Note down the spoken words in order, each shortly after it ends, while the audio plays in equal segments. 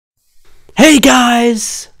Hey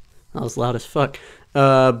guys! That was loud as fuck.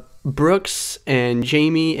 Brooks and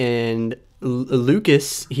Jamie and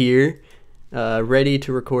Lucas here, ready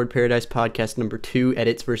to record Paradise Podcast number 2,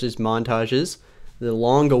 Edits versus Montages. The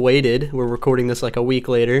long awaited. We're recording this like a week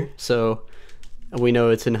later, so we know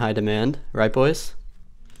it's in high demand. Right, boys?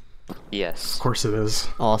 Yes. Of course it is.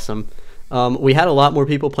 Awesome. We had a lot more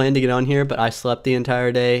people planned to get on here, but I slept the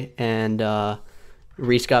entire day, and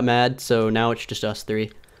Reese got mad, so now it's just us three.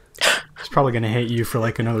 He's probably going to hate you for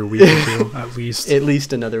like another week or two, at least. At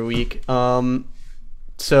least another week.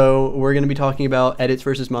 So we're going to be talking about edits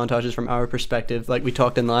versus montages from our perspective. Like we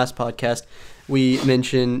talked in the last podcast, we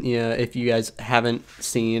mentioned, if you guys haven't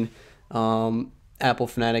seen Apple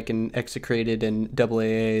Fanatic and Execrated and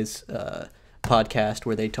AAA's podcast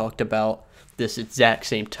where they talked about this exact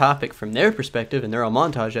same topic from their perspective, and they're all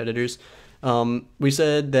montage editors. We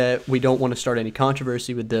said that we don't want to start any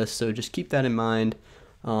controversy with this, so just keep that in mind.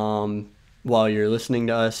 While you're listening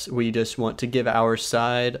to us, we just want to give our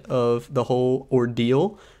side of the whole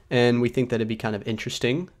ordeal, and we think that it'd be kind of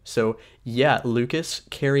interesting. So yeah, Lucas,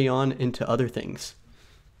 carry on into other things.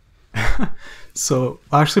 So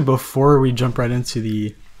actually, before we jump right into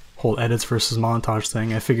the whole edits versus montage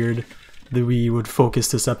thing, I figured that we would focus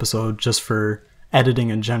this episode just for editing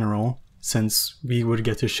in general, since we would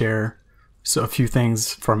get to share a few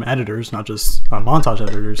things from editors, not just montage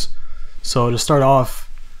editors. So to start off,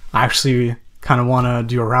 I actually kind of want to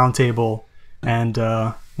do a roundtable and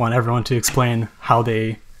want everyone to explain how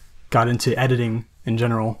they got into editing in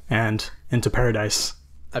general and into Paradise.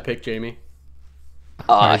 I picked Jamie.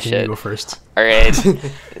 Oh, Jamie, shit. go first. All right.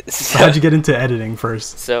 So how'd you get into editing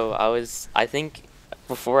first? So I think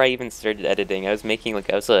before I even started editing, I was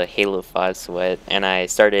a Halo 5 sweat, and I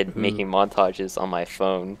started making montages on my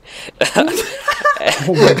phone.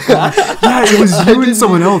 Oh my god. Yeah, it was you and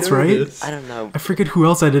someone else, right? I don't know. I forget who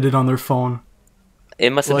else edited on their phone.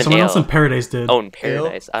 It must have been Someone Hale. else in Paradise did. Oh, in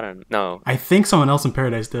Paradise. I don't know. I think someone else in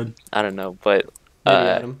Paradise did. I don't know. But Maybe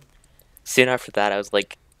Adam. soon after that, I was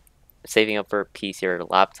saving up for a PC or a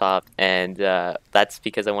laptop, and that's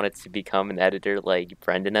because I wanted to become an editor like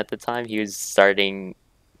Brendan at the time. He was starting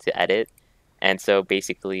to edit, and so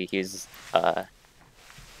basically he was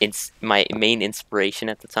my main inspiration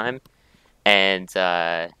at the time. And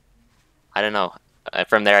I don't know,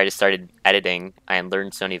 from there I just started editing. I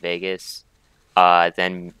learned Sony Vegas,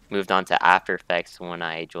 then moved on to After Effects when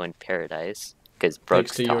I joined Paradise, because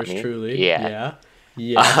Brooks Thanks to taught yours me. truly. Yeah.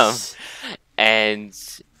 Yes. And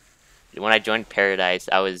when I joined Paradise,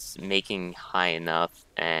 I was making high enough,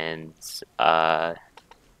 and I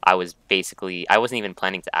wasn't even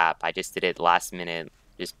planning to app. I just did it last minute,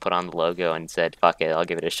 just put on the logo and said, fuck it, I'll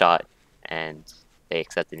give it a shot. And they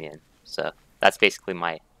accepted me in. So that's basically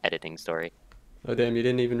my editing story. Oh damn, you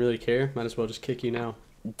didn't even really care? Might as well just kick you now.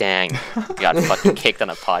 Dang, got fucking kicked on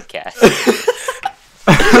a podcast.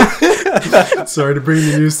 Sorry to bring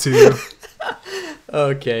the news to you.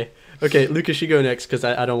 Okay, Lucas, you go next because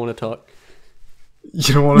I don't want to talk.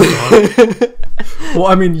 You don't want to talk? Well,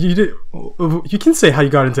 I mean, you can say how you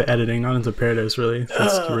got into editing, not into Paradise, really,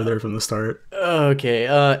 since you were there from the start. Okay,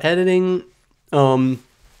 editing.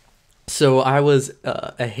 So I was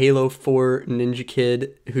a Halo 4 ninja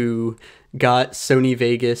kid who got Sony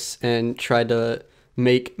Vegas and tried to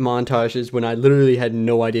make montages when I literally had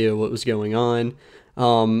no idea what was going on.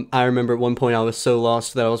 I remember at one point I was so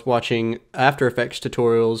lost that I was watching After Effects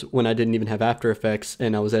tutorials when I didn't even have After Effects,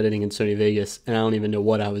 and I was editing in Sony Vegas, and I don't even know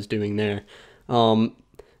what I was doing there. And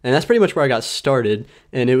that's pretty much where I got started,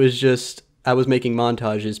 and it was just, I was making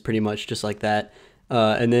montages pretty much just like that.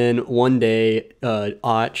 And then one day,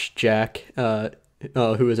 Otch, Jack,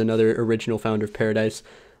 who is another original founder of Paradise,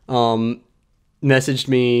 messaged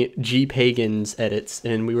me G Pagan's edits,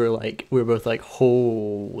 and we were both like,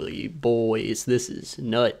 holy boys, this is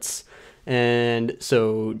nuts. And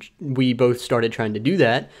so we both started trying to do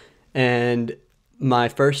that, and my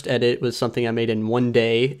first edit was something I made in one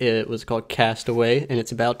day. It was called Castaway, and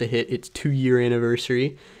it's about to hit its 2-year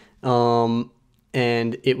anniversary. And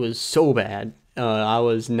it was so bad. I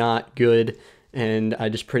was not good, and I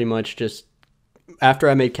just pretty much after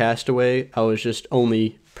I made Castaway, I was just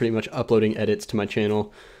only pretty much uploading edits to my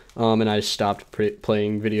channel, and I just stopped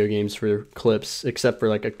playing video games for clips, except for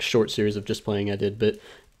like a short series of just playing I did. But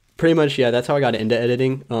pretty much, yeah, that's how I got into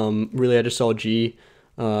editing. Really, I just saw G,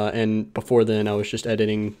 and before then I was just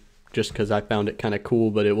editing just because I found it kind of cool,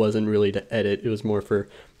 but it wasn't really to edit. It was more for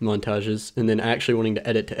montages, and then actually wanting to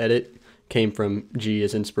edit came from G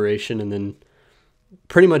as inspiration, and then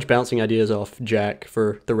pretty much bouncing ideas off Jack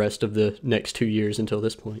for the rest of the next 2 years until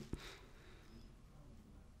this point.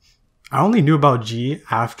 I only knew about G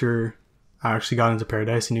after I actually got into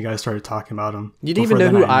Paradise and you guys started talking about him. You didn't even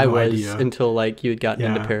know who I was until like you had gotten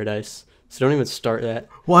into Paradise. So don't even start that.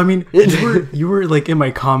 Well, I mean, you were like in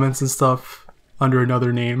my comments and stuff under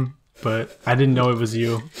another name, but I didn't know it was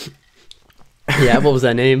you. Yeah, what was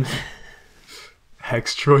that name?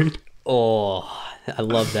 Hextroid. Oh, I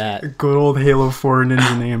love that. Good old Halo 4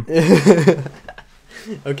 ninja name.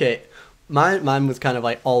 Okay, mine was kind of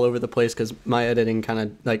like all over the place because my editing kind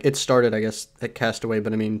of like it started, I guess, at Castaway,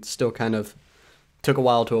 but I mean, still kind of took a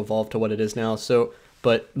while to evolve to what it is now. So,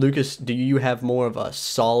 but Lucas, do you have more of a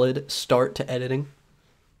solid start to editing?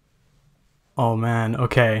 Oh man,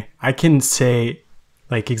 okay. I can say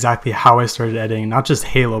like exactly how I started editing, not just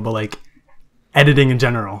Halo, but like editing in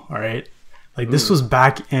general, all right? Like this was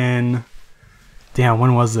back in, damn,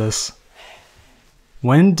 when was this?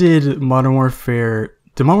 When did Modern Warfare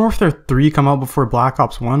 3 come out before Black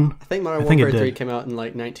Ops 1? I think Modern Warfare 3 came out in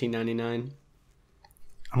like 1999.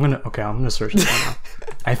 I'm gonna search it right now.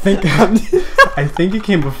 I think it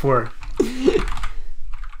came before.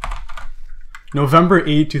 November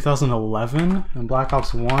 8, 2011, and Black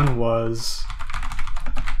Ops 1 was...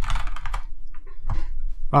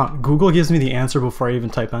 Google gives me the answer before I even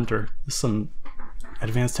type enter. This is some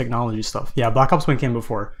advanced technology stuff. Yeah, Black Ops 1 came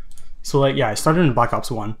before. So like, yeah, I started in Black Ops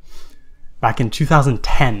 1 back in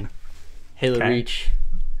 2010. Halo Reach.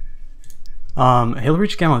 Halo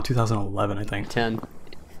Reach came out in 2011, I think. 10.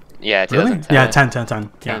 Yeah, 2010. Really? Yeah,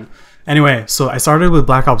 10. Yeah. Anyway, so I started with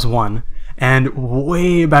Black Ops 1, and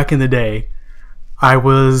way back in the day, I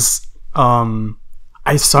was,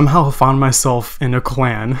 I somehow found myself in a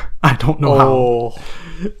clan. I don't know how.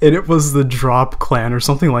 And it was the Drop clan or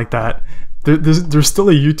something like that. There's still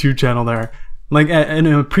a YouTube channel there. Like in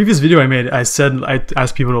a previous video I made, I said I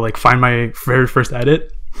asked people to like find my very first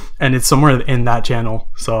edit, and it's somewhere in that channel.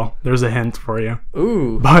 So there's a hint for you.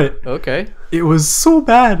 Ooh. But okay. It was so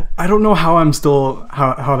bad. I don't know how I'm still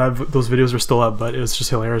those videos are still up, but it was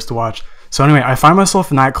just hilarious to watch. So anyway, I find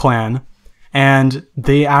myself in that clan, and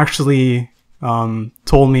they actually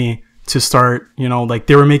told me to start, you know, like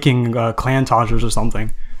they were making clan Montages or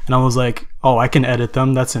something, and I was like, oh, I can edit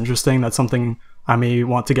them. That's interesting. That's something I may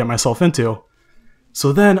want to get myself into.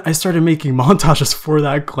 So then I started making montages for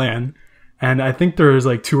that clan, and I think there's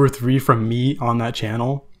like 2 or 3 from me on that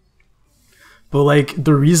channel. But like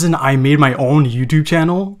the reason I made my own YouTube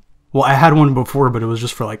channel, well, I had one before, but it was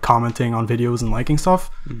just for like commenting on videos and liking stuff.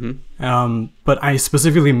 But I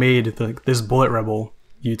specifically made this Bullet Rebel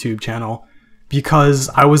YouTube channel because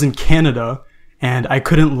I was in Canada and I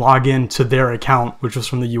couldn't log in to their account, which was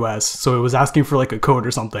from the US. So it was asking for like a code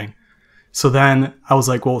or something. So then I was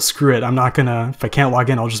like, well, screw it. If I can't log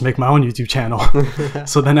in, I'll just make my own YouTube channel.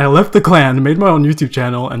 So then I left the clan, made my own YouTube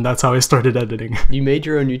channel, and that's how I started editing. You made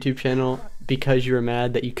your own YouTube channel because you were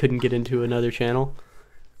mad that you couldn't get into another channel?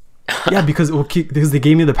 Yeah, because they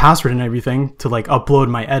gave me the password and everything to like upload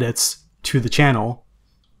my edits to the channel,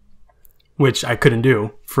 which I couldn't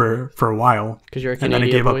do for a while. Because you're a Canadian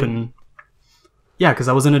and then I gave up and... Yeah, because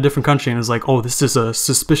I was in a different country and it was like, oh, this is a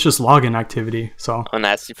suspicious login activity. So and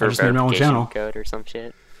that's for verification code or some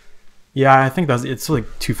shit. Yeah, I think it's like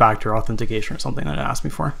 2-factor authentication or something that it asked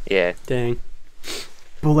me for. Yeah. Dang.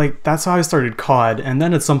 But like that's how I started COD, and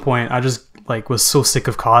then at some point I just like was so sick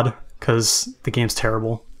of COD because the game's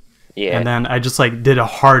terrible. Yeah. And then I just like did a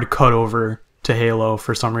hard cut over to Halo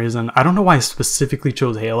for some reason. I don't know why I specifically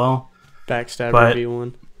chose Halo. Backstabber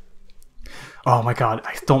V1. Oh my god,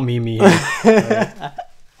 don't meme me here. Right.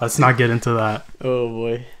 Let's not get into that. Oh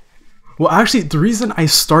boy. Well, actually, the reason I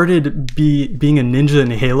started being a ninja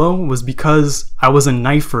in Halo was because I was a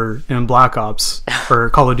knifer in Black Ops,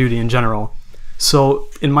 or Call of Duty in general. So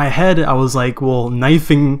in my head, I was like, well,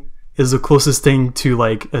 knifing is the closest thing to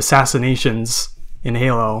like assassinations in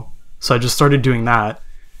Halo. So I just started doing that.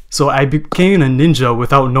 So I became a ninja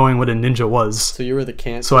without knowing what a ninja was. So you were the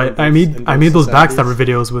cancer. So I made those backstabber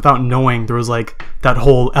videos without knowing there was like that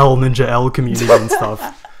whole L Ninja L community and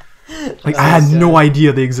stuff. Like I had no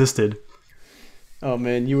idea they existed. Oh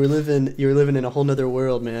man, you were living in a whole nother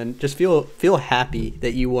world, man. Just feel happy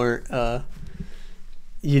that you weren't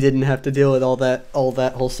you didn't have to deal with all that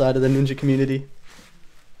whole side of the ninja community.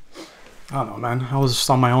 I don't know, man. I was just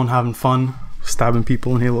on my own having fun, stabbing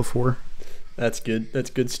people in Halo 4. That's good.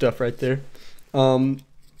 That's good stuff right there. All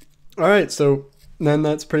right, so then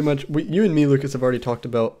that's pretty much... you and me, Lucas, have already talked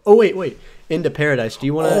about... Oh, wait. Into Paradise. Do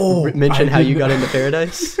you want to mention how you got into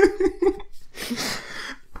Paradise?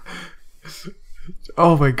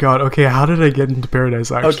 Oh my god. Okay, how did I get into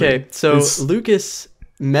Paradise, actually? Okay, so Lucas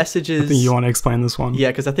messages... I think you want to explain this one. Yeah,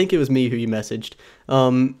 because I think it was me who you messaged.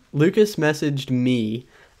 Lucas messaged me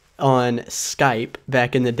on Skype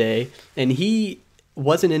back in the day, and he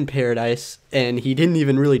wasn't in Paradise, and he didn't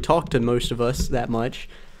even really talk to most of us that much.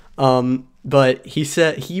 But he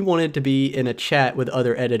said he wanted to be in a chat with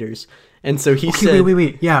other editors, and so he said,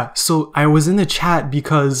 wait. Yeah, so I was in the chat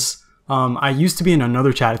because I used to be in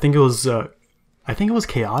another chat. I think it was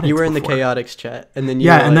Chaotic. You were in the before. Chaotix chat, and then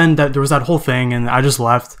then there was that whole thing, and I just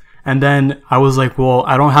left. And then I was like, well,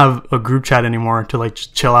 I don't have a group chat anymore to like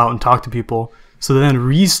just chill out and talk to people. So then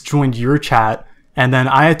Reese joined your chat, and then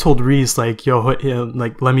I had told Reese like, yo,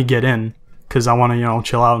 like let me get in because I want to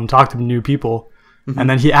chill out and talk to new people. And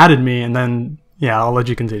then he added me, and then I'll let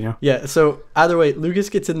you continue. Yeah. So either way, Lucas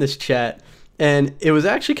gets in this chat. And it was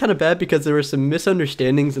actually kind of bad because there were some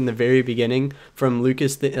misunderstandings in the very beginning from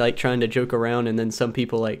Lucas like trying to joke around, and then some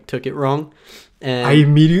people like took it wrong. And I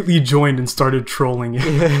immediately joined and started trolling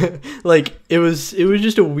it. like it was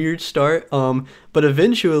just a weird start. But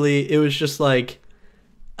eventually it was just like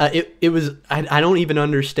it was I don't even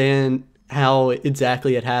understand how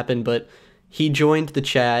exactly it happened, but he joined the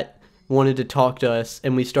chat, wanted to talk to us,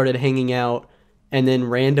 and we started hanging out, and then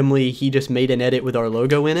randomly he just made an edit with our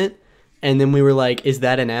logo in it. And then we were like, is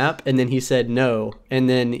that an app? And then he said no. And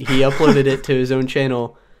then he uploaded it to his own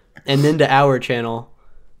channel and then to our channel.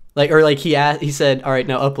 He said, all right,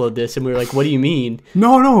 now upload this. And we were like, what do you mean?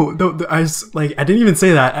 No, I didn't even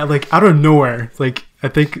say that. Out of nowhere. Like, I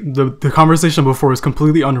think the conversation before was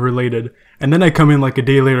completely unrelated. And then I come in like a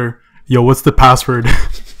day later, yo, what's the password?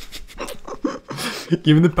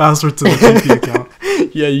 Give me the password to the TP account.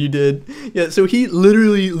 Yeah, you did. Yeah, so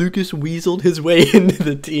Lucas weaseled his way into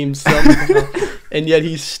the team somehow, and yet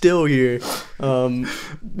he's still here.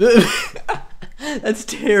 That's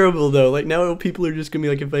terrible, though. Like, now people are just gonna be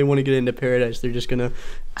like, if they want to get into Paradise, they're just gonna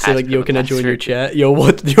say like, yo, can I join your chat?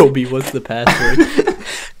 What's the password?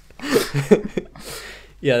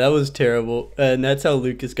 Yeah, that was terrible, and that's how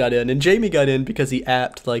Lucas got in. And Jamie got in because he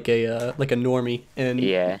apped like a normie,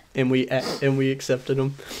 and we accepted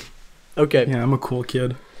him. Okay. Yeah, I'm a cool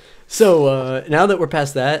kid. So now that we're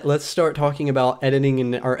past that, let's start talking about editing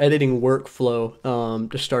and our editing workflow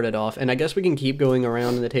to start it off. And I guess we can keep going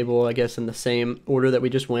around in the table, I guess, in the same order that we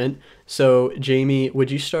just went. So, Jamie,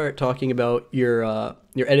 would you start talking about your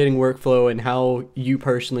editing workflow and how you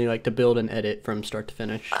personally like to build and edit from start to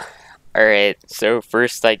finish? All right. So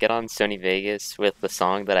first, I get on Sony Vegas with the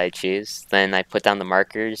song that I choose. Then I put down the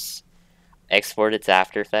markers, export it to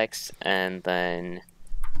After Effects, and then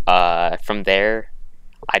from there,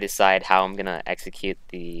 I decide how I'm gonna execute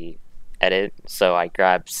the edit. So I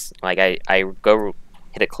grab, I go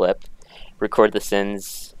hit a clip, record the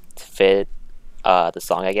sins to fit the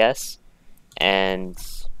song, I guess. And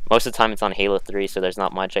most of the time it's on Halo 3, so there's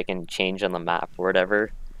not much I can change on the map or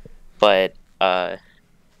whatever. But from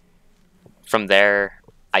there,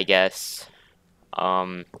 I guess,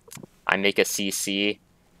 I make a CC,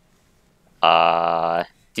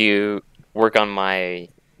 do work on my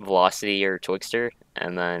velocity or twixter,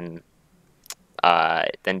 and then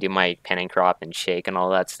do my pan and crop and shake and all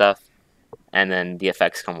that stuff, and then the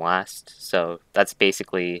effects come last. So that's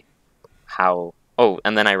basically how. Oh,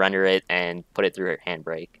 and then I render it and put it through a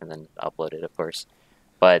handbrake and then upload it, of course.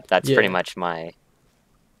 But that's pretty much my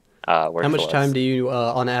workflow. How much time do you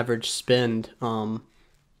on average spend on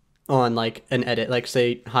like an edit, like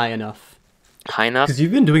say high enough? High enough? Because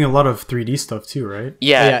you've been doing a lot of 3D stuff too, right?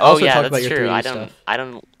 Yeah. Also yeah, talk that's about your true. 3D stuff.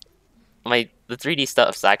 The 3D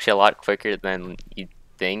stuff's actually a lot quicker than you'd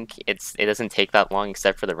think. It doesn't take that long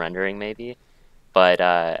except for the rendering maybe. But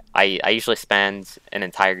I usually spend an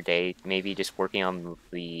entire day maybe just working on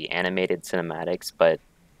the animated cinematics, but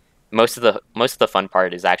most of the fun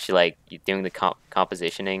part is actually like doing the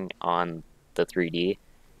compositioning on the 3D,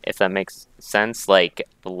 if that makes sense. Like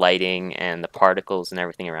the lighting and the particles and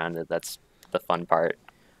everything around it, that's the fun part.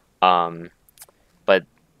 But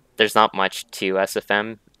there's not much to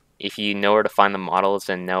SFM. If you know where to find the models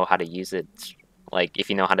and know how to use it, like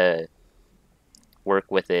if you know how to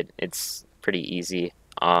work with it, it's pretty easy.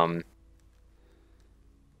 And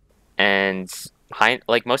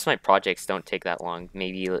like most of my projects don't take that long.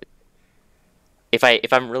 Maybe if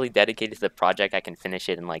I'm really dedicated to the project, I can finish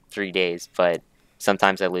it in like 3 days. But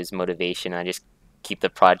sometimes I lose motivation. I just keep the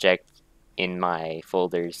project in my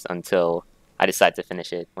folders until I decide to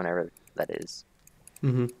finish it, whenever that is.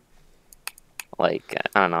 Mm-hmm. Like,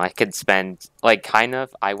 I don't know, I could spend, like, kind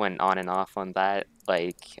of, I went on and off on that.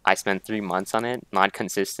 Like, I spent 3 months on it, not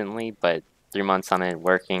consistently, but 3 months on it,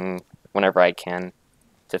 working whenever I can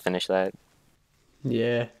to finish that.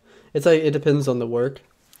 Yeah. It's like, it depends on the work.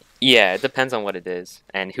 Yeah, it depends on what it is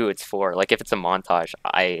and who it's for. Like, if it's a montage,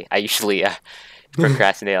 I usually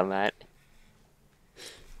procrastinate on that.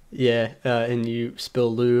 Yeah, and you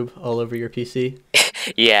spill lube all over your PC.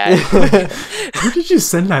 Yeah. Who did you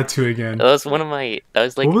send that to again? That was one of my. That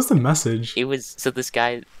was like. What was the message? It was so this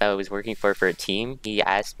guy that I was working for a team. He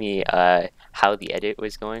asked me how the edit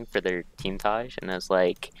was going for their team Taj, and I was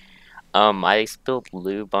like, I spilled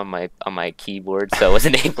lube on my keyboard, so I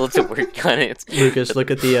wasn't able to work on it. Lucas,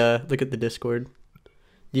 look at the Discord.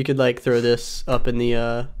 You could like throw this up in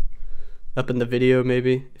the video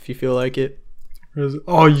maybe if you feel like it.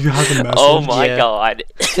 Oh, you have the message. Oh my Yeah. god.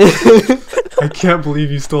 I can't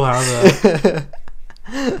believe you still have that.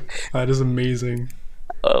 That is amazing.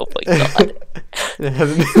 Oh my god.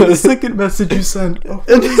 The second message you sent. Oh,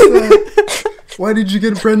 what is that? Why did you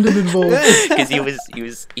get Brendan involved? Because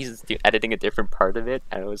he's editing a different part of it,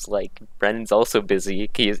 and I was like, Brendan's also busy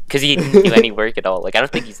because he didn't do any work at all. Like I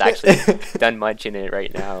don't think he's actually done much in it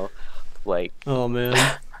right now. Like, Oh man.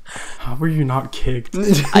 How were you not kicked?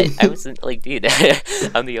 I wasn't like, dude,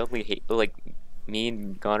 I'm the only like me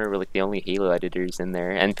and Connor were like the only Halo editors in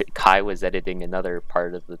there, and Kai was editing another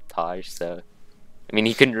part of the Taj, so I mean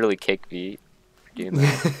he couldn't really kick me for doing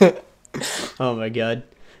that. Oh my god.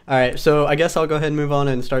 All right, so I guess I'll go ahead and move on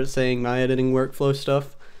and start saying my editing workflow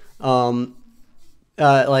stuff.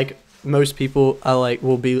 Like most people,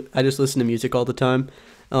 I just listen to music all the time.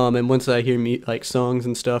 And once I hear like songs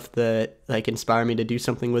and stuff that like inspire me to do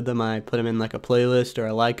something with them, I put them in like a playlist or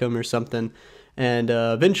I like them or something. And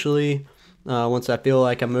eventually, once I feel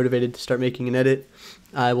like I'm motivated to start making an edit,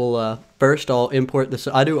 I will first I'll import this.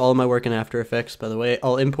 I do all of my work in After Effects, by the way.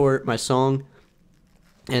 I'll import my song,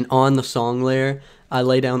 and on the song layer, I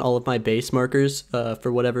lay down all of my base markers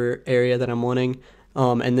for whatever area that I'm wanting.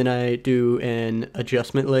 And then I do an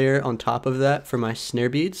adjustment layer on top of that for my snare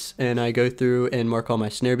beats, and I go through and mark all my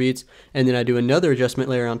snare beats, and then I do another adjustment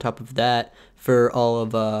layer on top of that for all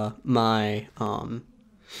of my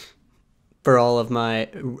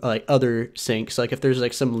like other syncs. Like if there's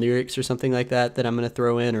like some lyrics or something like that that I'm gonna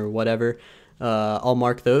throw in or whatever, I'll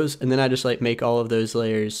mark those, and then I just like make all of those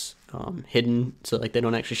layers hidden so like they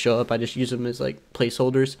don't actually show up. I just use them as like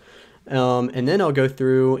placeholders. And then I'll go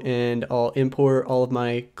through and I'll import all of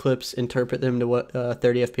my clips, interpret them to what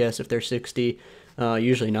 30 FPS if they're 60.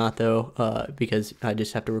 Usually not though, because I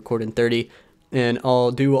just have to record in 30. And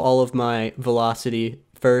I'll do all of my velocity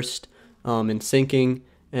first in syncing,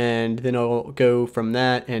 and then I'll go from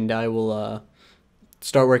that, and I will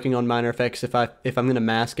start working on minor effects. If I'm gonna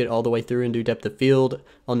mask it all the way through and do depth of field,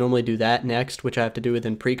 I'll normally do that next, which I have to do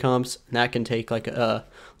within pre-comps, and that can take like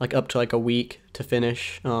up to like a week to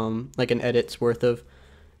finish, like an edit's worth of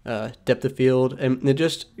depth of field, and it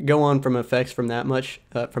just go on from effects from that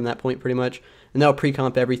point pretty much. And then I'll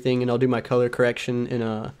pre-comp everything, and I'll do my color correction in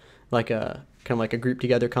a kind of like a group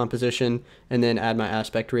together composition, and then add my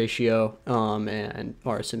aspect ratio and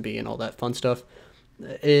RSMB and all that fun stuff.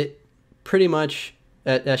 It pretty much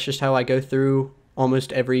that's just how I go through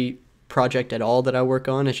almost every project at all that I work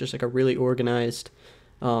on. It's just like a really organized,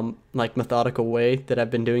 like methodical way that I've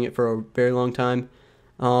been doing it for a very long time.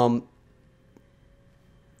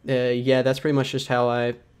 Yeah, that's pretty much just how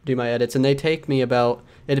I do my edits, and they take me about,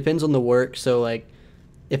 it depends on the work. So like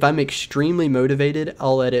if I'm extremely motivated,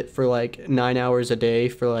 I'll edit for like 9 hours a day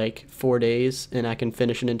for like 4 days, and I can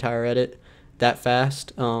finish an entire edit that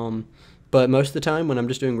fast. But most of the time when I'm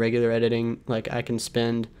just doing regular editing, like I can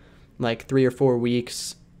spend like 3 or 4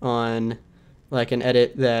 weeks on like an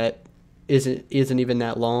edit that isn't even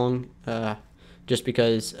that long, just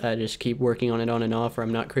because I just keep working on it on and off, or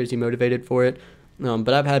I'm not crazy motivated for it.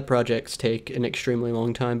 But I've had projects take an extremely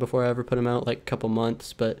long time before I ever put them out, like a couple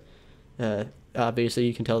months. But obviously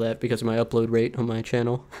you can tell that because of my upload rate on my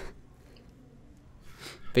channel.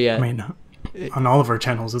 But yeah, I mean, on all of our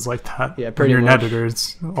channels it's like that. Yeah, when pretty you're an much. editor,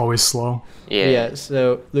 it's always slow. Yeah.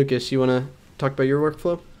 So Lucas, you want to talk about your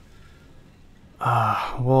workflow?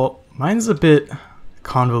 Well, mine's a bit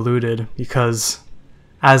convoluted because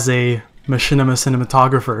as a machinima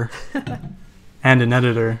cinematographer and an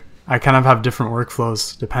editor, I kind of have different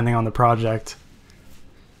workflows depending on the project.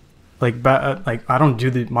 Like I don't do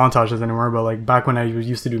the montages anymore, but like back when I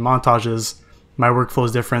used to do montages, my workflow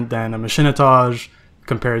is different than a machinatage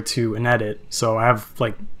compared to an edit. So I have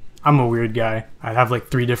like, I'm a weird guy. I have like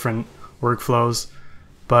 3 different workflows,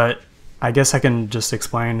 but I guess I can just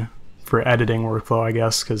explain for editing workflow, I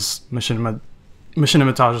guess, because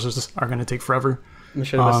machinimatages are going to take forever.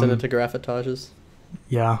 Machinima cinematographages.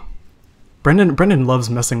 Yeah. Brendan loves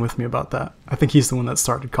messing with me about that. I think he's the one that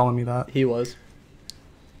started calling me that. He was.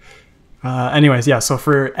 Anyways, yeah, so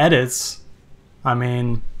for edits, I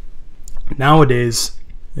mean, nowadays,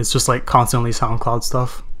 it's just like constantly SoundCloud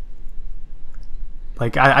stuff.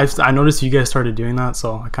 Like, I noticed you guys started doing that,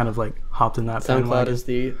 so I kind of like hopped in that SoundCloud bandwagon. is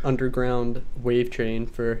the underground wave chain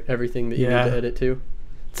for everything that you need to edit to.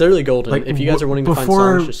 It's literally golden. Like, If you guys are wanting to find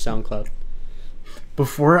before- songs, just SoundCloud.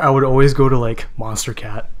 Before, I would always go to like Monster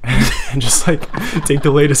Cat and just like take the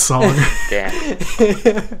latest song.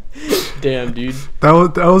 Damn. Damn, dude.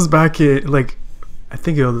 That was back in like, I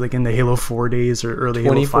think it was like in the Halo 4 days or early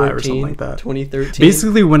Halo 5 or something like that. 2013.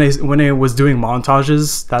 Basically, when I was doing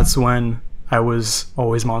montages, that's when I was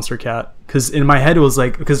always Monster Cat. Because in my head it was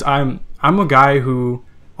like, because I'm a guy who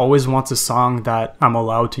always wants a song that I'm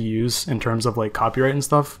allowed to use in terms of like copyright and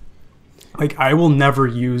stuff. Like I will never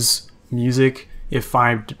use music if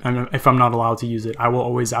I'm not allowed to use it. I will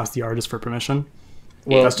always ask the artist for permission.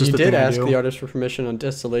 Well, That's just you the did thing I ask do. the artist for permission on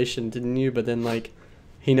Distillation, didn't you? But then like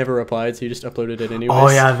he never replied, so you just uploaded it anyways. Oh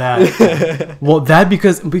yeah, that. Well, that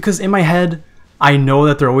because in my head I know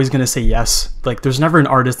that they're always gonna say yes. Like there's never an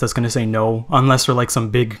artist that's gonna say no unless they're like some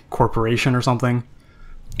big corporation or something.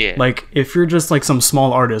 Yeah. Like if you're just like some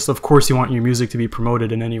small artist, of course you want your music to be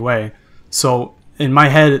promoted in any way. So in my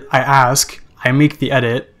head I ask, I make the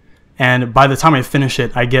edit, and by the time I finish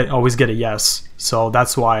it I always get a yes. So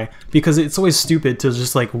that's why, because it's always stupid to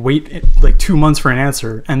just like wait like 2 months for an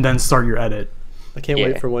answer and then start your edit. I can't Yeah.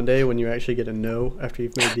 wait for one day when you actually get a no after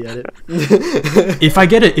you've made the edit. If I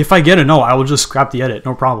get a no, I will just scrap the edit,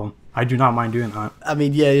 no problem. I do not mind doing that. I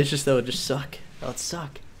mean, yeah, it's just that would just suck. That would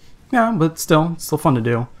suck. Yeah, but still, it's still fun to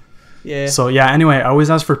do. Yeah. So yeah, anyway, I always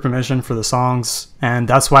ask for permission for the songs, and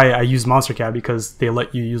that's why I use Monster Cat, because they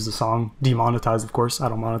let you use the song demonetized. Of course, I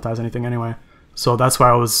don't monetize anything anyway. So that's why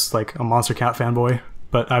I was like a Monster Cat fanboy,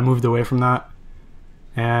 but I moved away from that.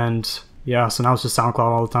 And yeah, so now it's just SoundCloud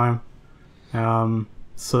all the time.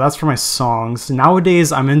 So that's for my songs.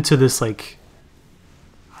 Nowadays, I'm into this like,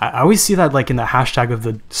 I always see that like in the hashtag of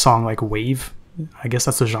the song like wave. I guess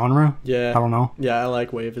that's a genre. Yeah. I don't know. Yeah, I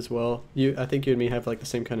like wave as well. I think you and me have like the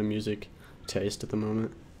same kind of music taste at the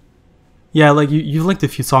moment. Yeah, like you linked a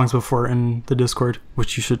few songs before in the Discord,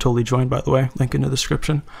 which you should totally join, by the way. Link in the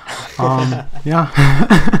description.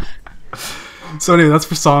 Yeah. So anyway, that's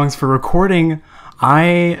for songs. For recording,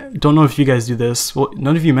 I don't know if you guys do this. Well,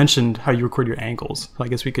 none of you mentioned how you record your angles. So I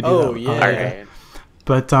guess we could do Oh, that. yeah. Alright.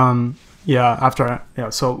 But yeah,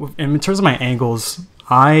 so in terms of my angles,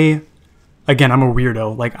 again, I'm a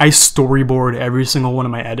weirdo. Like I storyboard every single one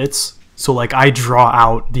of my edits. So like I draw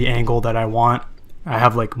out the angle that I want. I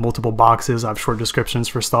have like multiple boxes. I have short descriptions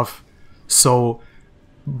for stuff. So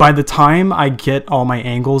by the time I get all my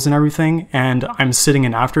angles and everything and I'm sitting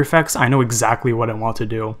in After Effects, I know exactly what I want to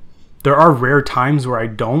do. There are rare times where I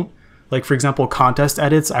don't. Like for example, contest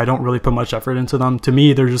edits, I don't really put much effort into them. To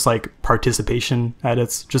me, they're just like participation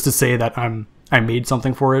edits, just to say that I made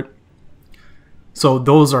something for it. So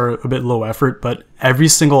those are a bit low effort, but every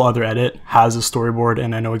single other edit has a storyboard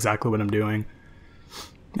and I know exactly what I'm doing.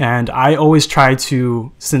 And I always try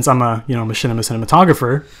to, since I'm a machinima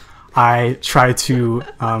cinematographer, I try to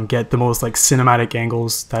get the most like cinematic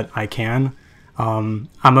angles that I can. I'm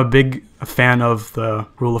a big fan of the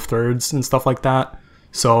rule of thirds and stuff like that.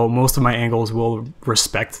 So most of my angles will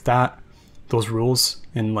respect those rules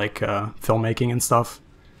in like filmmaking and stuff.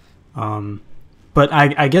 But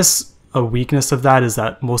I guess a weakness of that is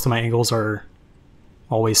that most of my angles are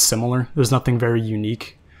always similar. There's nothing very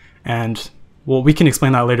unique. And well, we can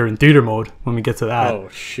explain that later in theater mode when we get to that. Oh,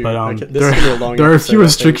 shoot. But Okay, this is gonna be a long there are a episode, few I think.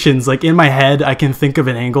 restrictions. Like in my head, I can think of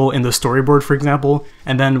an angle in the storyboard, for example,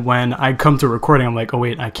 and then when I come to recording, I'm like, oh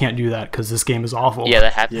wait, I can't do that because this game is awful. Yeah,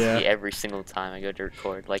 that happens Yeah. to me every single time I go to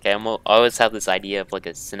record. Like I always have this idea of like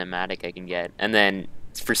a cinematic I can get, and then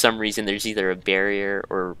for some reason there's either a barrier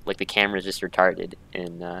or like the camera's just retarded.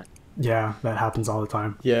 And Yeah, that happens all the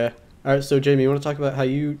time. Yeah. All right, so Jamie, you want to talk about how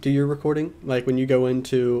you do your recording? Like when you go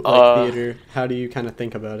into like theater, how do you kind of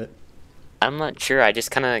think about it? I'm not sure. I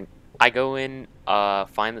just I go in,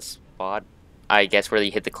 find the spot, I guess where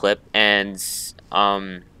you hit the clip, and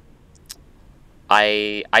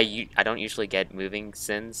I don't usually get moving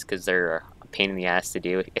scenes because they're a pain in the ass to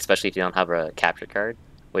do, especially if you don't have a capture card,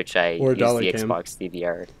 which I Or a use dollar the cam. Xbox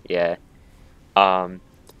DVR. Yeah.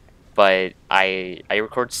 But I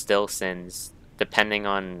record still scenes depending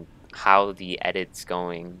on how the edit's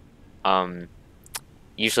going.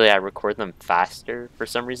 Usually I record them faster for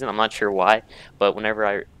some reason. I'm not sure why, but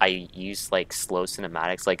whenever I use like slow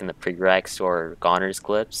cinematics, like in the prereqs or Goners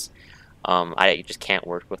clips, I just can't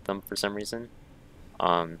work with them for some reason.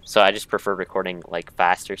 So I just prefer recording like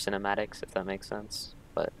faster cinematics, if that makes sense.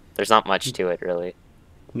 But there's not much to it really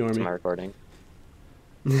to my Normie. recording.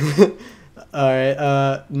 All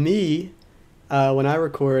right. Me, when I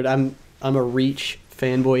record, I'm a Reach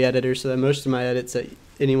fanboy editor, so that most of my edits that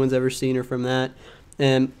anyone's ever seen are from that.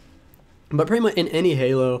 But pretty much in any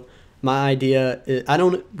Halo, my idea is, I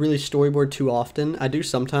don't really storyboard too often. I do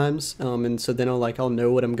sometimes, and so then I'll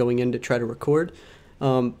know what I'm going in to try to record.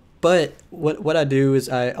 But what I do is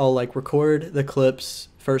I'll like record the clips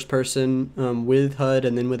first person with HUD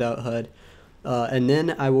and then without HUD, and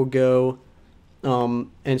then I will go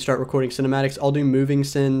and start recording cinematics. I'll do moving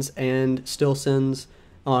scenes and still scenes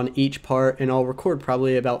on each part, and I'll record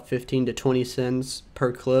probably about 15 to 20 scenes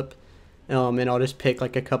per clip, and I'll just pick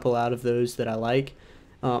like a couple out of those that I like.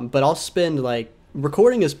 But I'll spend like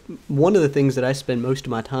recording is one of the things that I spend most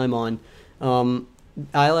of my time on.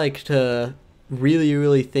 I like to really,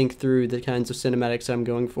 really think through the kinds of cinematics I'm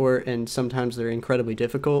going for, and sometimes they're incredibly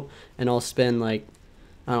difficult. And I'll spend like,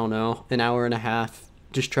 I don't know, an hour and a half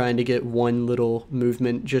just trying to get one little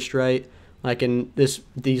movement just right. Like in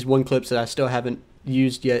these one clips that I still haven't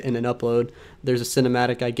used yet in an upload, there's a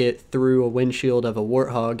cinematic I get through a windshield of a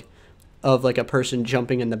warthog, of like a person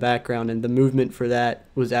jumping in the background, and the movement for that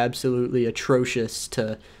was absolutely atrocious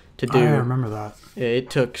to do. I remember that. It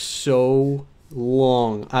took so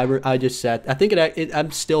long. I just sat. I think I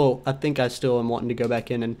think I still am wanting to go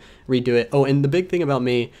back in and redo it. Oh, and the big thing about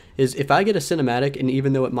me is if I get a cinematic, and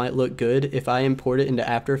even though it might look good, if I import it into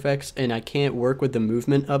After Effects and I can't work with the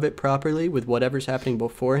movement of it properly with whatever's happening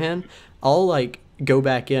beforehand, I'll like go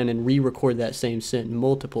back in and re-record that same scene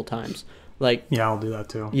multiple times. Like, yeah, I'll do that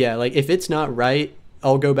too. Yeah, like if it's not right,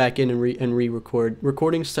 I'll go back in and re-record.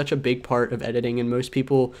 Recording's such a big part of editing, and most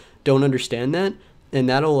people don't understand that, and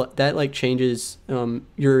that like changes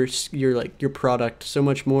your product so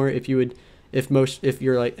much more if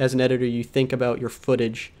you're like, as an editor, you think about your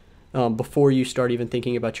footage before you start even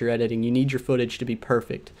thinking about your editing. You need your footage to be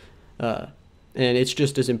perfect. And it's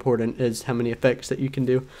just as important as how many effects that you can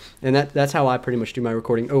do. And that's how I pretty much do my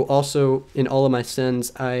recording. Oh, also, in all of my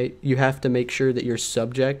scenes, you have to make sure that your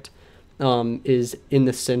subject is in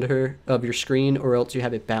the center of your screen, or else you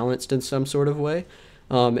have it balanced in some sort of way.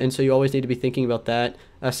 And so you always need to be thinking about that.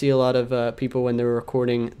 I see a lot of people when they're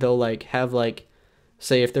recording, they'll like have like,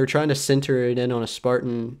 say if they're trying to center it in on a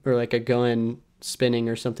Spartan or like a gun spinning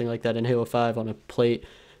or something like that in Halo 5 on a plate,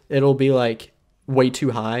 it'll be like way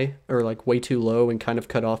too high or like way too low and kind of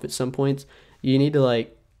cut off at some points. You need to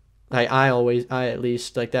like I at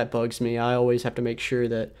least, like, that bugs me. I always have to make sure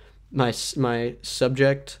that my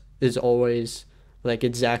subject is always like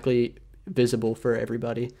exactly visible for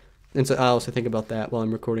everybody. And so I also think about that while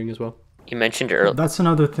I'm recording as well. You mentioned earlier. That's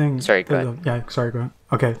another thing. Sorry, go ahead. Yeah, sorry, go ahead.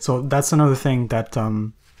 Okay, so that's another thing that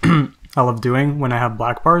I love doing when I have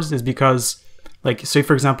black bars, is because, like, say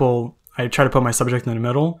for example, I try to put my subject in the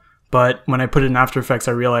middle, but when I put it in After Effects,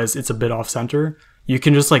 I realize it's a bit off center. You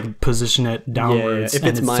can just like position it downwards, If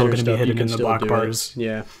and it's it's still going to be hidden in the black bars.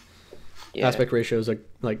 Yeah. Aspect ratio is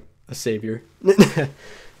like a savior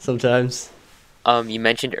sometimes. You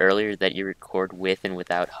mentioned earlier that you record with and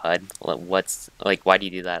without HUD. Why do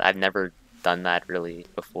you do that? I've never done that really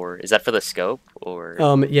before. Is that for the scope or?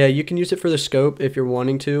 Yeah, you can use it for the scope if you're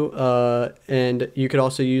wanting to, and you could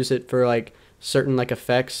also use it for like certain like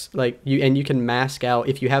effects. You can mask out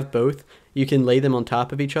if you have both. You can lay them on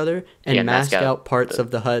top of each other and mask out parts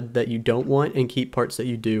of the HUD that you don't want and keep parts that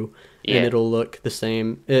you do, and it'll look the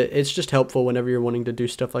same. It's just helpful whenever you're wanting to do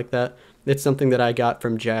stuff like that. It's something that I got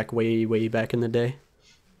from Jack way back in the day.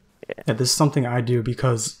 Yeah, this is something I do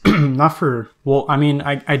because I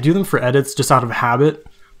do them for edits just out of habit,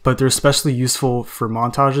 but they're especially useful for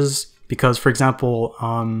montages because, for example,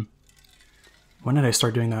 when did I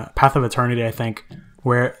start doing that? Path of Eternity, I think,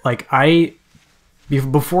 where like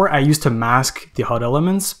before I used to mask the HUD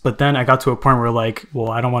elements, but then I got to a point where like, well,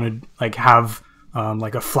 I don't want to like have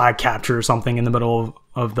like a flag capture or something in the middle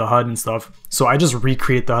of the HUD and stuff. So I just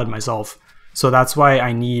recreate the HUD myself. So that's why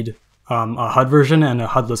I need a HUD version and a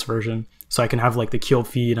HUDless version. So I can have like the kill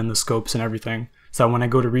feed and the scopes and everything. So when I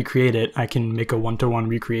go to recreate it, I can make a 1-to-1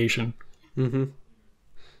 recreation. Mm-hmm.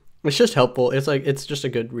 It's just helpful. It's just a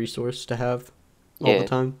good resource to have all the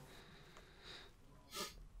time.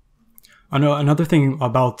 I know another thing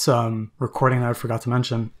about recording that I forgot to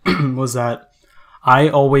mention was that I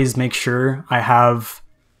always make sure I have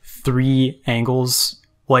 3 angles,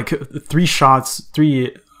 like 3 shots,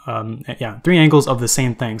 3 angles of the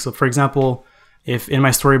same thing. So for example, if in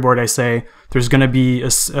my storyboard I say there's going to be a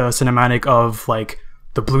cinematic of like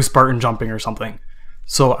the blue Spartan jumping or something,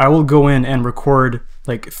 so I will go in and record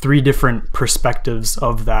like 3 different perspectives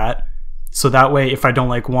of that. So that way, if I don't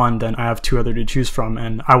like one, then I have 2 other to choose from,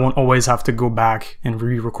 and I won't always have to go back and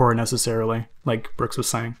re-record necessarily, like Brooks was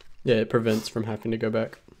saying. Yeah, it prevents from having to go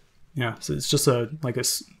back. Yeah, so it's just a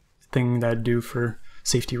thing that I do for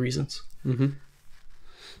safety reasons. Mm-hmm.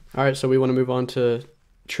 All right, so we want to move on to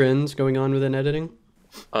trends going on within editing.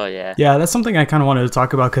 Oh yeah. Yeah, that's something I kind of wanted to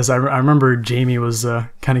talk about because I remember Jamie was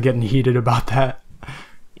kind of getting heated about that.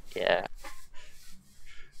 Yeah.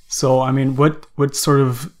 So, I mean, what's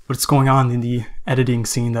going on in the editing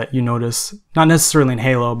scene that you notice? Not necessarily in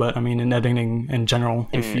Halo, but I mean in editing in general,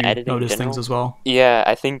 if In you editing in notice things general? as well. Yeah,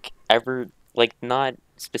 I think like not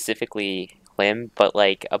specifically him, but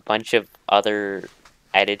like a bunch of other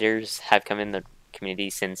editors have come in the community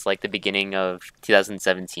since like the beginning of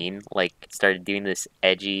 2017. Like started doing this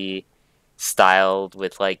edgy styled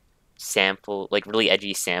with like really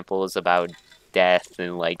edgy samples about death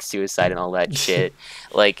and like suicide and all that shit.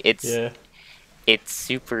 Like Yeah. it's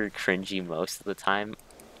super cringy most of the time.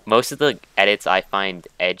 Most of the edits I find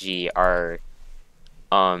edgy are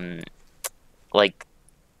um like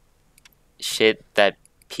shit that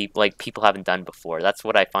people haven't done before. That's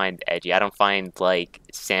what I find edgy. I don't find like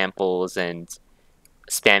samples and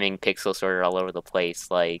spamming pixel sorter all over the place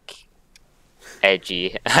like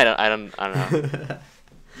edgy. I don't know.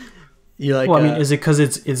 You like Well, I mean, is it because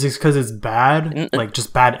it's bad, like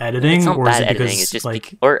just bad editing, It's not or is bad it editing. because It's just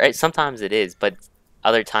like sometimes it is, but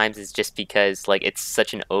other times it's just because like it's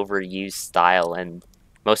such an overused style, and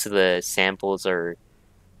most of the samples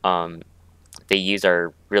um they use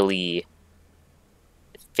are really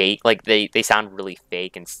fake. Like they sound really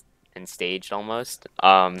fake and staged almost.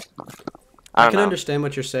 I I don't can know. understand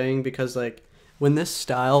what you're saying because like when this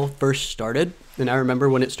style first started, and I remember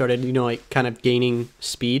when it started, like kind of gaining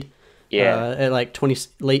speed, Yeah, at like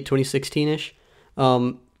late 2016 ish.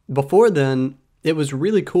 Before then, it was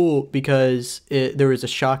really cool because there was a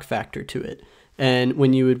shock factor to it, and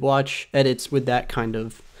when you would watch edits with that kind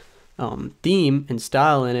of theme and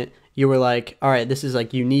style in it, you were like, all right, this is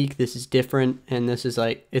like unique, this is different, and this is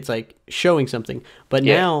like, it's like showing something. But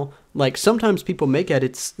yeah, now, like sometimes people make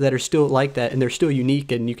edits that are still like that and they're still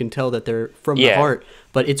unique and you can tell that they're from the yeah, heart,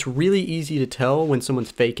 but it's really easy to tell when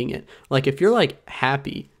someone's faking it. Like if you're like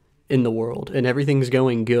happy in the world and everything's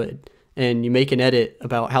going good and you make an edit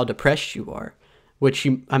about how depressed you are, which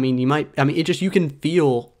it just, you can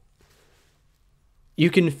feel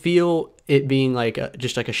it being like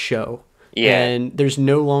just like a show, yeah, and there's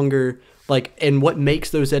no longer like, and what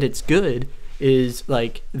makes those edits good is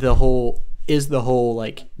like the whole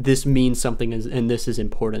like this means something and this is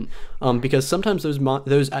important, because sometimes those not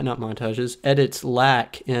montages edits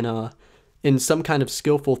lack in some kind of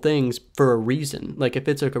skillful things for a reason. Like if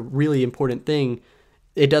it's like a really important thing,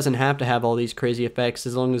 it doesn't have to have all these crazy effects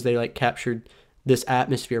as long as they like captured this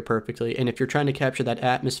atmosphere perfectly. And if you're trying to capture that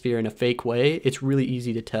atmosphere in a fake way, it's really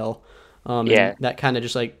easy to tell. And yeah. that kind of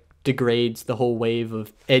just like degrades the whole wave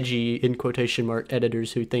of edgy in quotation mark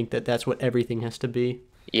editors who think that that's what everything has to be.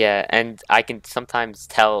 Yeah, and I can sometimes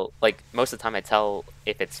tell, like most of the time I tell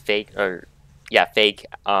if it's fake or yeah, fake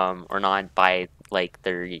or not by like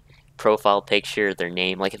their profile picture, their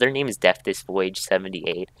name. Like if their name is Deftest Voyage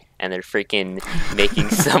 78 and they're freaking making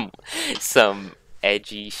some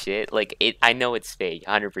edgy shit, like I know it's fake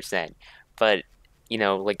 100%. But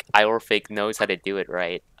like Iorphic knows how to do it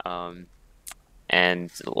right.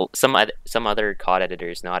 And some other COD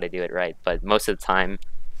editors know how to do it right, but most of the time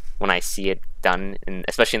when I see it done, and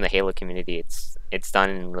especially in the Halo community, it's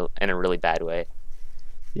done in a really bad way.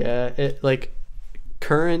 Yeah, it like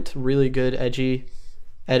current really good edgy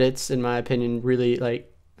edits in my opinion, really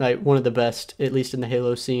like one of the best, at least in the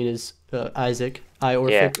Halo scene, is Isaac Yeah,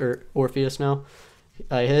 Iorphic or Orpheus now.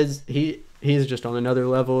 He's just on another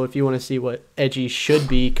level. If you want to see what edgy should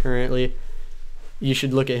be currently, you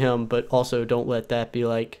should look at him, but also don't let that be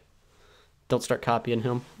like, don't start copying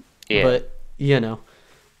him. yeah, But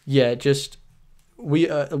yeah, just we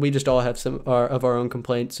just all have some of our own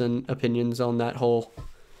complaints and opinions on that whole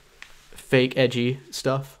fake edgy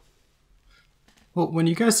stuff. well, when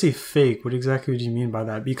you guys say fake, what exactly do you mean by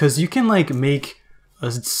that? Because you can like make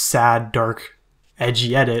a sad, dark,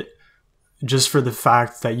 edgy edit just for the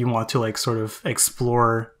fact that you want to like sort of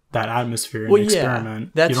explore that atmosphere and Well, yeah,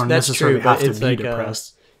 experiment. that's You don't that's necessarily true, but have to it's be like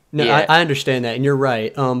depressed. no, yeah, I understand that, and you're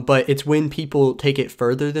right. But it's when people take it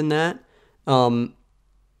further than that, and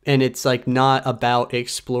it's like not about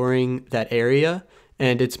exploring that area,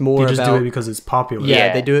 and it's They more just do it about, because it's popular. yeah,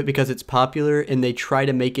 yeah, they do it because it's popular, and they try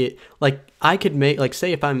to make it like, I could make like,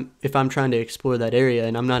 say if I'm trying to explore that area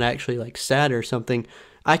and I'm not actually like sad or something,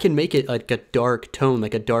 I can make it like a dark tone,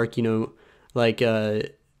 like a dark, like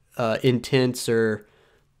intense or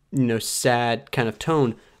sad kind of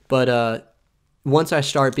tone. But once I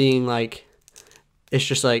start being like, it's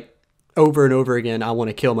just like over and over again, I want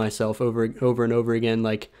to kill myself over and over again.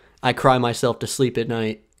 Like I cry myself to sleep at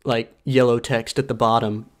night, like yellow text at the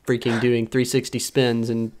bottom, freaking doing 360 spins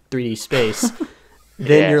in 3D space.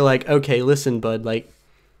 Then yeah, you're like, okay, listen, bud, like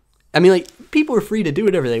I mean, like, people are free to do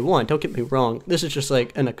whatever they want. Don't get me wrong. This is just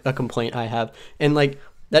like a complaint I have, and like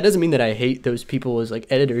that doesn't mean that I hate those people as like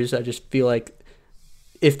editors. I just feel like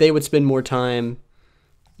if they would spend more time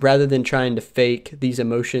rather than trying to fake these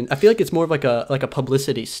emotions, I feel like it's more of like a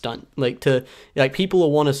publicity stunt. Like people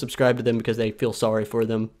will want to subscribe to them because they feel sorry for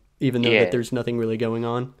them, even though that there's nothing really going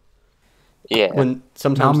on. Yeah. When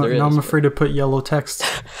sometimes there is. Now I'm afraid to put yellow text.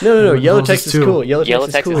 No. Yellow text is cool. Yellow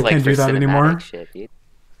text is cool. Like, I can't for do that anymore. Shit, dude.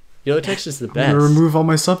 Yellow text is the I'm best. gonna remove all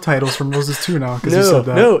my subtitles from Moses 2 now because you said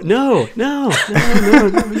that.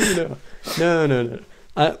 No.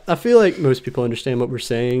 I feel like most people understand what we're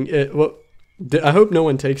saying. I hope no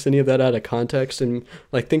one takes any of that out of context and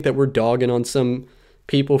like think that we're dogging on some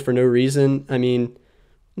people for no reason. I mean,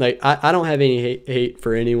 like I don't have any hate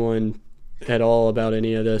for anyone at all about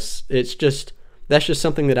any of this. It's just that's just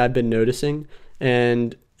something that I've been noticing,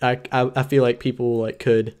 and I feel like people like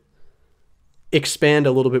could expand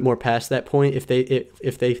a little bit more past that point if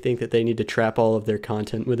they think that they need to trap all of their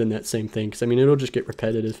content within that same thing, because I mean it'll just get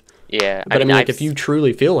repetitive. Yeah, but I mean like if you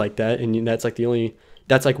truly feel like that and that's like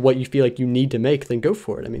that's like what you feel like you need to make, then go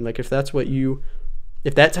for it. I mean, like if that's how you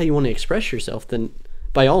want to express yourself, then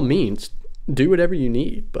by all means do whatever you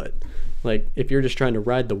need. But like if you're just trying to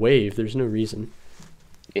ride the wave, there's no reason.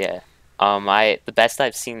 Yeah. The best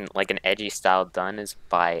I've seen like an edgy style done is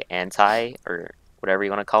by Anti, or whatever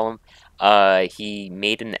you want to call him. He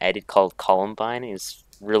made an edit called Columbine. It's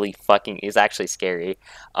really fucking. It's actually scary.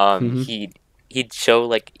 He'd show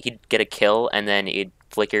like he'd get a kill and then it'd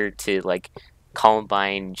flicker to like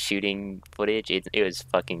Columbine shooting footage. It was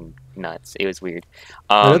fucking nuts. It was weird.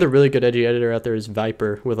 Another really good edgy editor out there is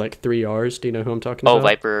Viper with like 3 R's. Do you know who I'm talking about? Oh,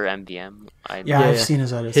 Viper MBM. I've seen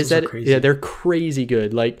his edits. His edit, crazy. Yeah, they're crazy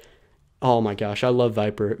good. Like, oh my gosh, I love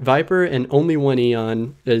Viper. Viper and Only One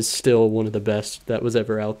Eon is still one of the best that was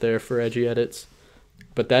ever out there for edgy edits.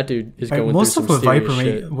 But that dude is going through some serious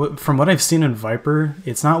shit. From what I've seen in Viper,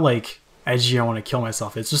 it's not like edgy, I want to kill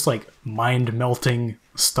myself. It's just like mind melting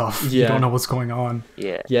stuff. Yeah. You don't know what's going on.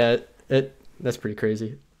 Yeah. That's pretty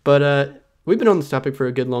crazy. But we've been on this topic for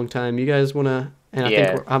a good long time. You guys want to, and I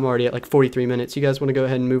think I'm already at like 43 minutes. You guys want to go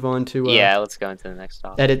ahead and move on to let's go into the next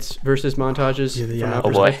topic. Edits versus montages from our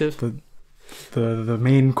perspective. The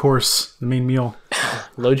main course, the main meal.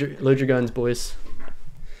 Load your guns, boys.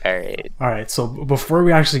 All right. So before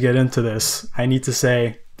we actually get into this, I need to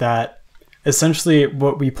say that essentially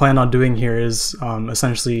what we plan on doing here is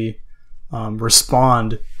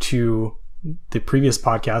respond to the previous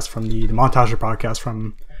podcast from the Montager podcast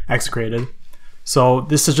from Execrated. So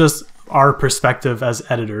this is just our perspective as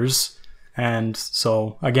editors. And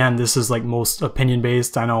so again, this is like most opinion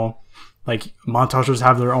based. I know like montagers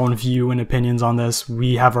have their own view and opinions on this.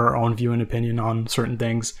 We have our own view and opinion on certain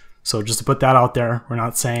things. So just to put that out there, we're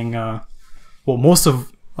not saying, a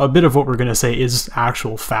bit of what we're going to say is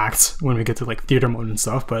actual facts when we get to like theater mode and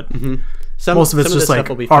stuff, but most of it's just like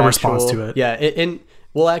our response to it. Yeah. And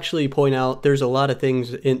we'll actually point out there's a lot of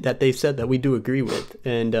things that they said that we do agree with.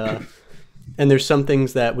 And there's some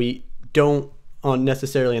things that we don't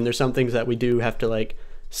necessarily, and there's some things that we do have to like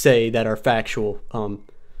say that are factual.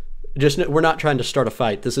 We're not trying to start a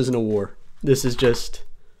fight. This isn't a war. This is just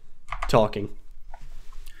talking.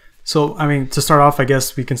 So, I mean, to start off, I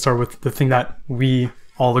guess we can start with the thing that we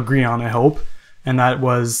all agree on, I hope, and that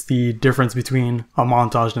was the difference between a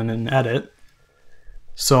montage and an edit.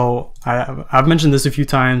 So, I've mentioned this a few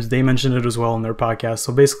times. They mentioned it as well in their podcast.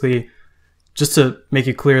 So, basically, just to make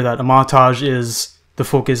it clear that a montage is the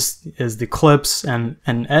focus is the clips, and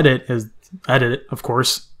an edit is edit, of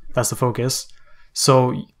course. That's the focus.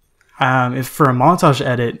 So, if for a montage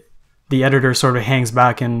edit, the editor sort of hangs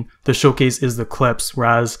back and the showcase is the clips,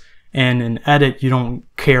 whereas in an edit, you don't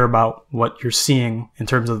care about what you're seeing in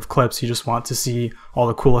terms of the clips. You just want to see all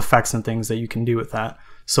the cool effects and things that you can do with that.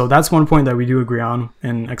 So that's one point that we do agree on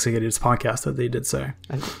in Execrated's podcast that they did say.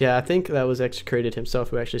 I think that was Execrated himself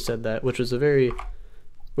who actually said that, which was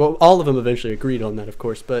well, all of them eventually agreed on that, of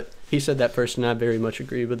course, but he said that first, and I very much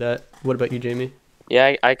agree with that. What about you, Jamie?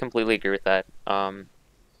 Yeah, I completely agree with that.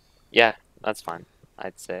 Yeah, that's fine,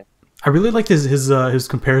 I'd say. I really liked his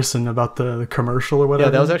comparison about the commercial or whatever.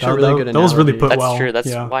 Yeah, that was actually really good analogy. That was really put well. That's true.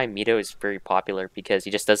 That's why Mito is very popular, because he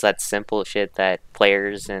just does that simple shit that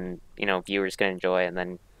players and viewers can enjoy, and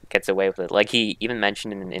then gets away with it. Like he even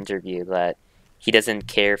mentioned in an interview that he doesn't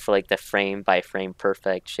care for like the frame by frame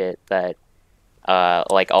perfect shit that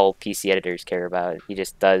like all PC editors care about. He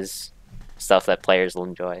just does stuff that players will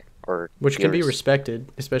enjoy, or which viewers. Can be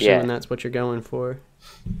respected, especially when that's what you're going for.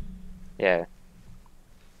 Yeah.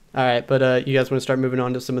 All right, but you guys want to start moving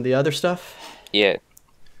on to some of the other stuff? Yeah.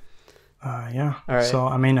 Yeah. All right. So,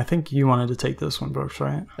 I mean, I think you wanted to take this one, Brooks,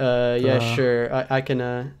 right? Yeah, sure. I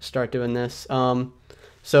can start doing this.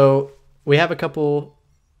 So we have a couple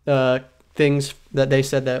things that they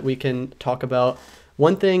said that we can talk about.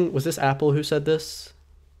 One thing, was this Apple who said this?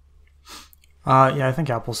 Yeah, I think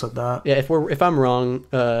Apple said that. Yeah, if I'm wrong,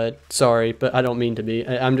 sorry, but I don't mean to be.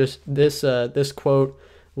 I'm just this quote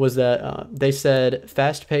was that they said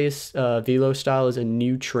fast-paced velo style is a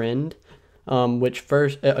new trend, which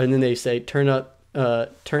first and then they say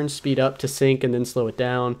turn speed up to sync and then slow it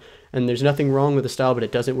down. And there's nothing wrong with the style, but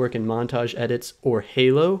it doesn't work in montage edits or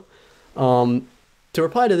Halo. To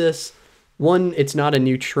reply to this, one, it's not a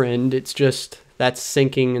new trend. It's just that's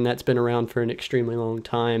syncing, and that's been around for an extremely long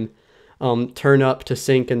time. Turn up to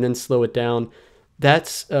sync and then slow it down.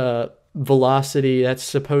 That's velocity. That's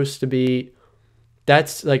supposed to be,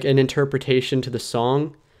 that's like an interpretation to the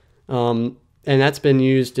song. And that's been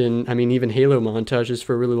used in, I mean, even Halo montages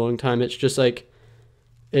for a really long time. It's just like,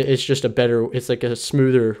 it's just a better, it's like a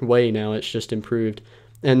smoother way now. It's just improved.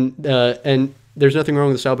 And there's nothing wrong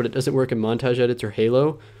with the style, but it doesn't work in montage edits or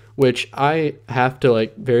Halo, which I have to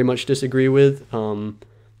like very much disagree with.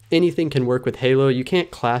 Anything can work with Halo. You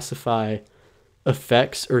can't classify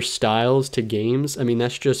effects or styles to games. I mean,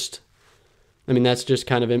 that's just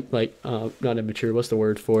kind of like, not immature. What's the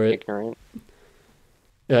word for it? Ignorant.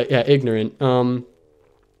 Yeah, ignorant.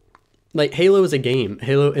 Like Halo is a game.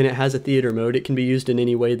 Halo, and it has a theater mode. It can be used in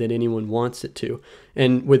any way that anyone wants it to.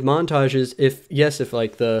 And with montages, if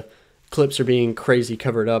like the clips are being crazy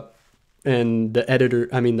covered up and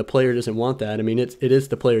the player doesn't want that. I mean, it is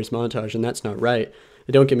the player's montage, and that's not right.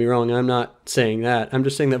 Don't get me wrong. I'm not saying that. I'm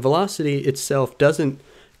just saying that velocity itself doesn't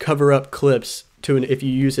cover up clips if you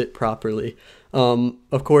use it properly.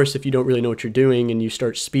 Of course, if you don't really know what you're doing and you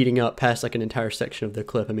start speeding up past like an entire section of the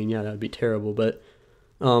clip, I mean, yeah, that would be terrible. But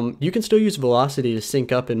you can still use velocity to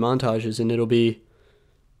sync up in montages, and it'll be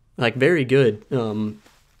like very good.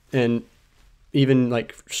 And even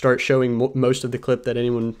like start showing most of the clip that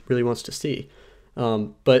anyone really wants to see.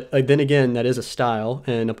 But then again, that is a style,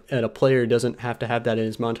 and a player doesn't have to have that in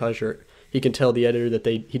his montage, or he can tell the editor that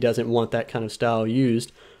he doesn't want that kind of style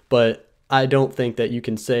used. But I don't think that you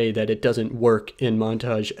can say that it doesn't work in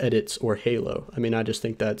montage edits or Halo. I mean, I just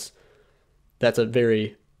think that's a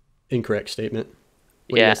very incorrect statement.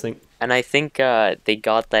 What do you guys think? And I think they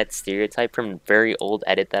got that stereotype from a very old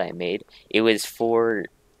edit that I made. It was for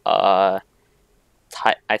I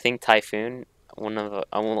think Typhoon, one of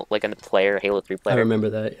like a player, Halo 3 player. I remember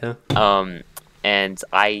that, yeah. And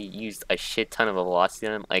I used a shit ton of velocity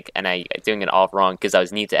on him, and I doing it all wrong because I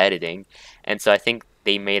was new to editing, and so I think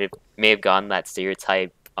they may have gotten that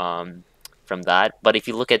stereotype from that. But if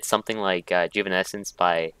you look at something like Juvenescence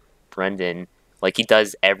by Brendan, like he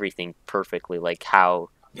does everything perfectly, like how.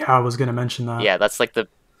 Yeah, I was gonna mention that. Yeah, that's like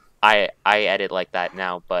I edit like that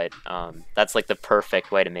now, but that's like the perfect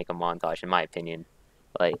way to make a montage, in my opinion.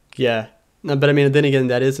 Like. Yeah. No, but I mean, then again,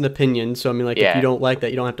 that is an opinion. So I mean, like, if you don't like that,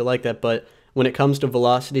 you don't have to like that. But when it comes to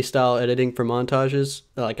velocity style editing for montages,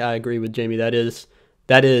 like I agree with Jamie, that is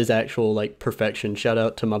actual like perfection. Shout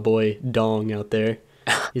out to my boy Dong out there.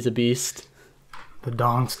 He's a beast. The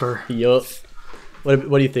Dongster. Yup. What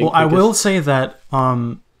do you think? Well, I will say that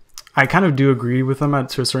I kind of do agree with them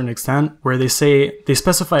to a certain extent, where they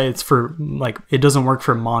specify it's for like it doesn't work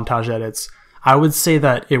for montage edits. I would say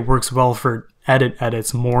that it works well for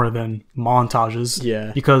edits more than montages.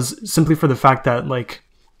 Yeah. Because simply for the fact that, like,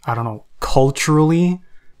 I don't know, culturally,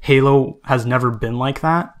 Halo has never been like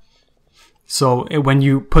that. So when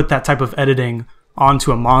you put that type of editing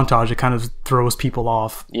onto a montage, it kind of throws people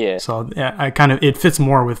off. Yeah. So it fits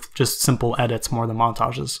more with just simple edits more than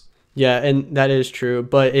montages. Yeah, and that is true,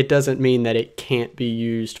 but it doesn't mean that it can't be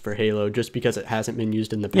used for Halo just because it hasn't been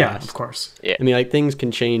used in the past. Yeah, of course. Yeah. I mean, like, things can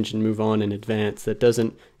change and move on in advance. That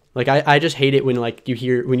doesn't, like, I just hate it when, like,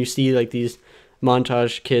 when you see, like, these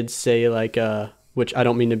montage kids say, like, which I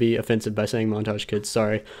don't mean to be offensive by saying montage kids,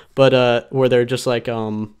 sorry, but where they're just like,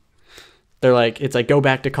 they're like, it's like, go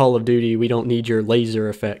back to Call of Duty, we don't need your laser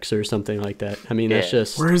effects or something like that. I mean, that's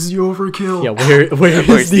just... Where's the overkill? Yeah,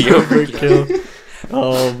 where's the overkill?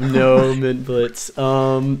 Oh no, Mint Blitz.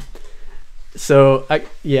 So I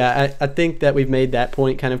think that we've made that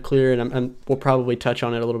point kind of clear, and we'll probably touch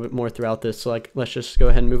on it a little bit more throughout this. So like, let's just go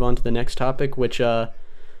ahead and move on to the next topic, which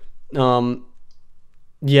when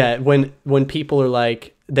people are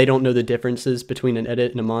like, they don't know the differences between an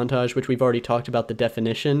edit and a montage, which we've already talked about the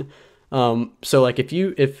definition. So like, if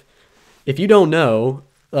you don't know,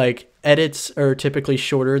 like, edits are typically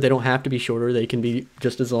shorter. They don't have to be shorter. They can be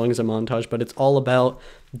just as long as a montage, but it's all about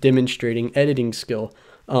demonstrating editing skill.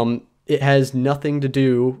 it has nothing to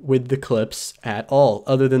do with the clips at all,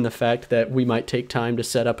 other than the fact that we might take time to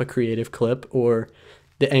set up a creative clip, or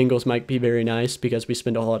the angles might be very nice because we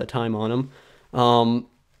spend a lot of time on them.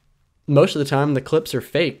 Most of the time the clips are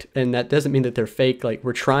faked, and that doesn't mean that they're fake like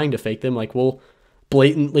we're trying to fake them. Like, we'll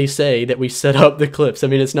blatantly say that we set up the clips. I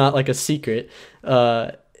mean, it's not like a secret,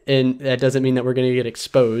 and that doesn't mean that we're going to get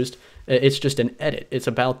exposed. It's just an edit. It's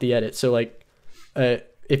about the edit. So like,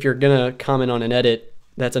 if you're gonna comment on an edit,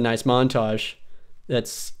 that's a nice montage,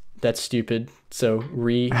 that's stupid. So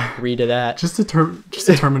read to that. Just the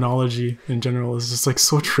terminology in general is just like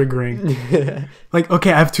so triggering. Like,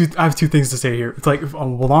 okay, I have two things to say here. It's like a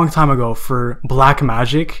long time ago for black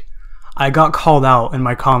magic, I got called out in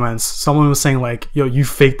my comments. Someone was saying like, "Yo, you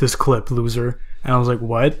faked this clip, loser." And I was like,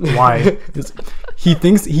 "What? Why?"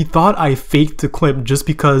 He thought I faked the clip just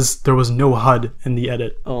because there was no HUD in the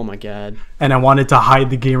edit. Oh my god. And I wanted to hide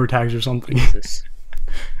the gamer tags or something.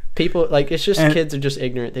 People, like, it's just, kids are just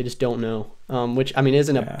ignorant. They just don't know. Which, I mean,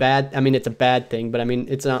 isn't a bad, I mean, it's a bad thing, but I mean,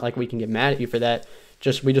 it's not like we can get mad at you for that.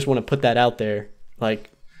 We just want to put that out there,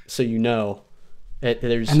 like, so you know.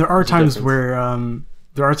 There are times where,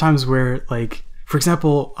 like, for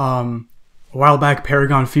example, a while back,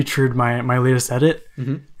 Paragon featured my latest edit,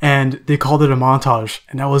 and they called it a montage,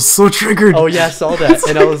 and I was so triggered. Oh yeah, I saw that,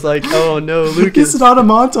 and I was like, "Oh no, Lucas, it's not a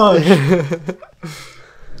montage."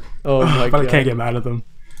 Oh my god! But I can't get mad at them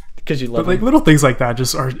because you love. But like, little things like that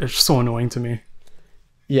just are so annoying to me.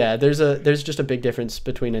 Yeah, there's just a big difference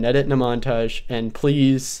between an edit and a montage, and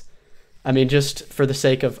please, I mean, just for the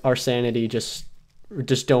sake of our sanity, just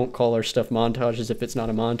don't call our stuff montages if it's not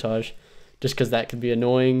a montage, just because that could be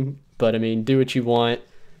annoying. But I mean, do what you want.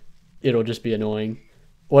 It'll just be annoying.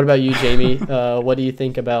 What about you, Jamie? What do you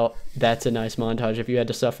think about that's a nice montage if you had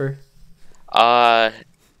to suffer?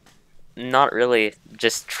 Not really.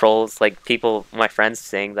 Just trolls, like people, my friends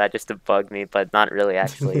saying that just to bug me, but not really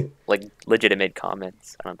actually like legitimate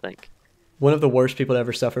comments, I don't think. One of the worst people to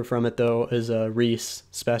ever suffer from it, though, is Reese,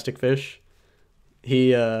 Spastic Fish.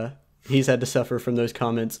 He's had to suffer from those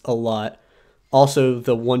comments a lot. Also,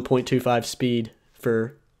 the 1.25 speed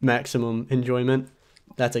for maximum enjoyment.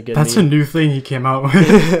 That's a good That's meme. a new thing he came out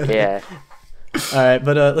with. Yeah. All right,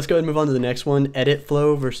 but let's go ahead and move on to the next one. Edit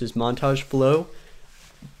flow versus montage flow.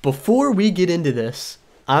 Before we get into this,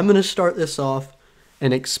 I'm going to start this off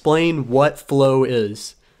and explain what flow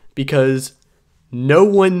is, because no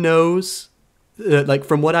one knows, like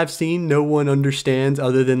from what I've seen, no one understands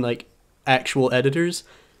other than like actual editors,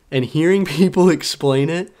 and hearing people explain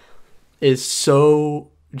it is so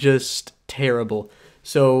just terrible.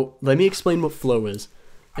 So let me explain what flow is.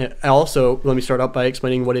 And also, let me start out by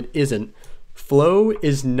explaining what it isn't. Flow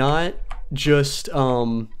is not just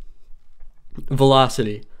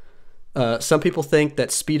velocity. Some people think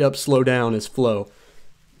that speed up, slow down is flow.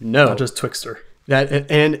 No, Not just Twixtor.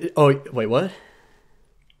 Wait, what?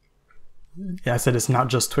 Yeah, I said it's not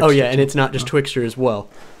just Twixtor. Oh yeah, and it's not just Twixtor as well.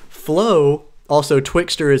 Flow, also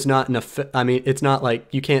Twixtor is not an effect. I mean, it's not like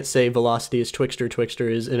you can't say velocity is Twixtor. Twixtor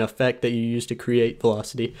is an effect that you use to create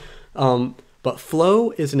velocity. But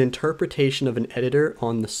flow is an interpretation of an editor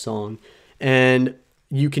on the song, and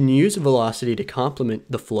you can use velocity to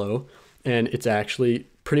complement the flow, and it's actually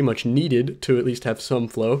pretty much needed to at least have some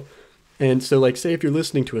flow. And so, like, say if you're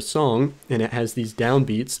listening to a song and it has these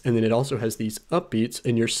downbeats and then it also has these upbeats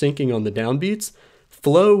and you're syncing on the downbeats,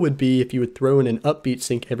 flow would be if you would throw in an upbeat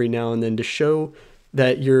sync every now and then to show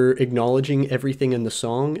that you're acknowledging everything in the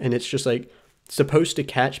song, and it's just like supposed to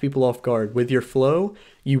catch people off guard. With your flow,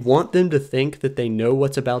 you want them to think that they know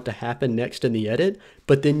what's about to happen next in the edit,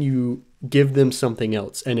 but then you give them something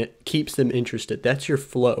else and it keeps them interested. That's your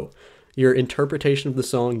flow. Your interpretation of the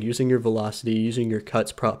song, using your velocity, using your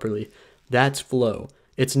cuts properly. That's flow.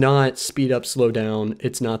 It's not speed up, slow down.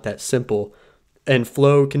 It's not that simple. And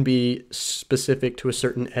flow can be specific to a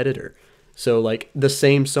certain editor. So like the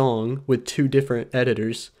same song with two different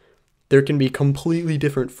editors, there can be completely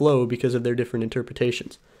different flow because of their different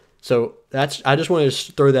interpretations. So I just wanted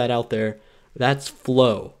to throw that out there. That's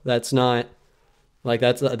flow. That's not like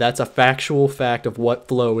that's a factual fact of what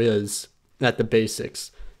flow is at the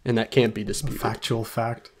basics. And that can't be disputed. Factual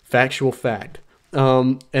fact. Factual fact.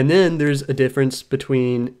 And then there's a difference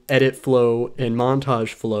between edit flow and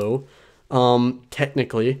montage flow.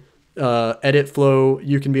 Technically, edit flow,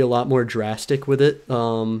 you can be a lot more drastic with it.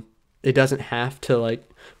 It doesn't have to like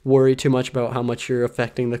worry too much about how much you're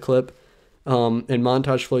affecting the clip. In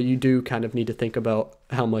montage flow, you do kind of need to think about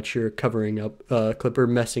how much you're covering up a clip or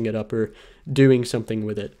messing it up or doing something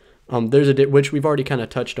with it. There's which we've already kind of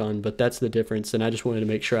touched on, but that's the difference, and I just wanted to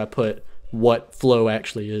make sure I put what flow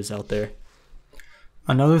actually is out there.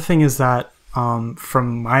 Another thing is that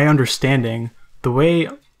from my understanding, the way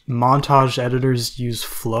montage editors use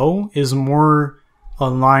flow is more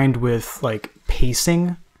aligned with like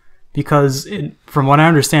pacing, because from what I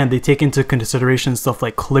understand, they take into consideration stuff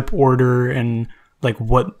like clip order and like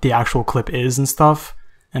what the actual clip is and stuff.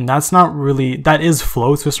 And that's not really, that is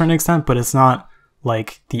flow to a certain extent, but it's not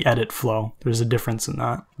like the edit flow. There's a difference in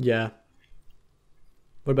that. Yeah.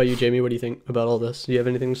 What about you, Jamie? What do you think about all this? Do you have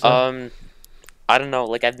anything to say? I don't know.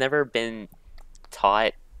 Like, I've never been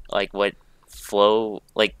taught like what flow,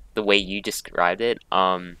 like the way you described it.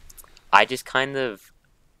 I just kind of,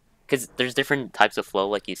 because there's different types of flow,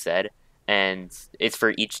 like you said, and it's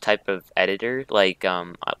for each type of editor. Like,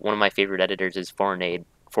 one of my favorite editors is Foreign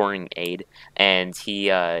Aid, and he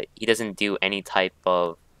doesn't do any type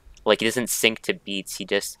of, like, he doesn't sync to beats. He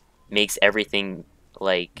just makes everything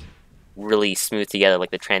like really smooth together.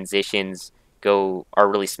 Like the transitions are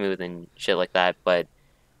really smooth and shit like that. But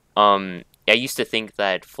I used to think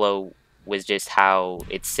that flow was just how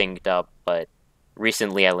it's synced up, but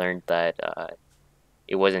recently I learned that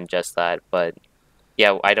it wasn't just that. But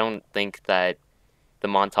yeah, I don't think that the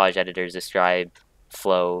montage editors describe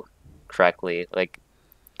flow correctly. Like,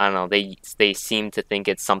 I don't know, they seem to think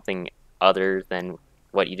it's something other than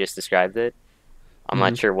what you just described it. I'm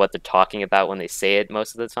not sure what they're talking about when they say it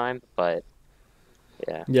most of the time, but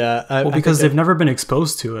yeah. Yeah. Well, because they've never been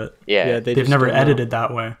exposed to it. Yeah. They've never edited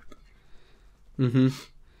that way. Mm-hmm.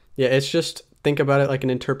 Yeah, it's just, think about it like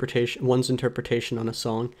one's interpretation on a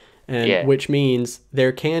song, and which means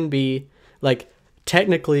there can be, like,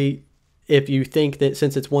 technically, if you think that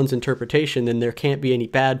since it's one's interpretation, then there can't be any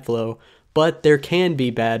bad flow, but there can be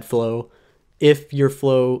bad flow if your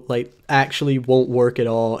flow like actually won't work at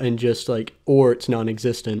all and just like, or it's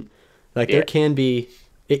non-existent. Like it can be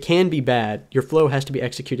bad. Your flow has to be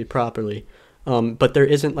executed properly, but there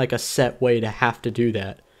isn't like a set way to have to do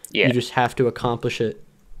that. You just have to accomplish it.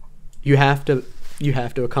 You have to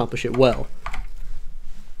accomplish it well.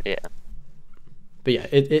 Yeah. But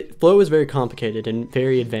yeah, flow is very complicated and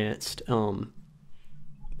very advanced, and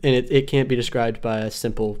it can't be described by a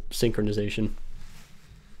simple synchronization.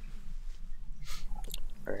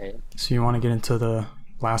 All right. So you want to get into the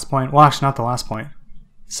last point? Well, actually, not the last point.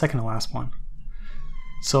 Second to last one.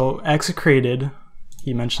 So execrated,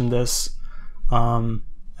 he mentioned this. And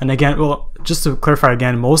again, well, just to clarify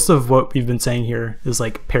again, most of what we've been saying here is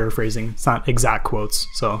like paraphrasing. It's not exact quotes.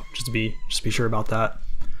 So just be sure about that.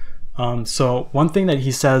 So one thing that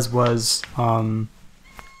he says was, I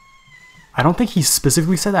don't think he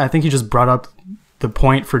specifically said that. I think he just brought up the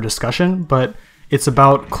point for discussion, but it's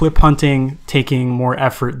about clip hunting taking more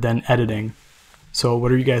effort than editing. So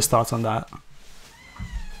what are you guys' thoughts on that?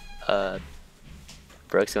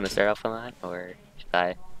 Brooks, you want to start off on that, or should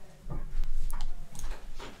I?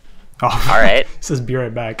 Oh, all right. It says be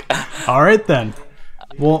right back. All right then.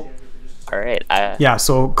 Well, all right. Yeah,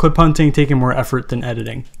 so clip hunting taking more effort than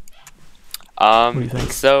editing. What do you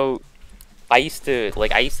think? So I used to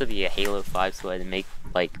be a Halo 5, so I'd make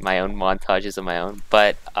like my own montages of my own,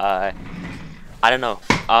 but I don't know.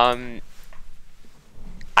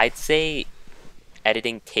 I'd say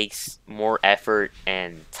editing takes more effort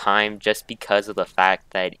and time just because of the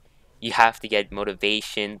fact that you have to get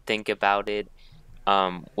motivation, think about it.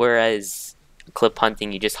 Whereas clip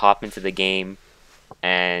hunting, you just hop into the game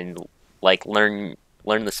and like learn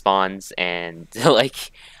the spawns, and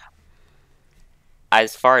like,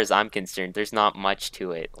 as far as I'm concerned, there's not much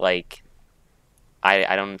to it. Like,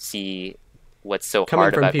 I don't see what's so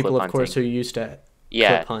hard about clip hunting. Coming from people, of course, who used to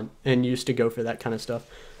clip hunt and used to go for that kind of stuff.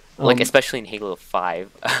 Like, especially in Halo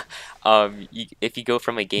 5. If you go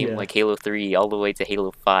from a game like Halo 3 all the way to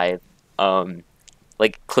Halo 5,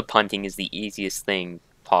 like, clip hunting is the easiest thing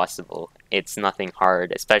possible. It's nothing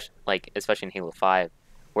hard, especially in Halo 5.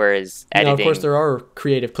 Whereas editing... Now, of course, there are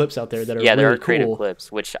creative clips out there that are really cool. Yeah, there are creative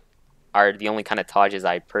clips, which are the only kind of Tages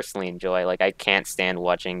I personally enjoy. Like, I can't stand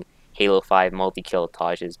watching Halo 5 multi-kill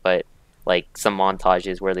Tages, but like some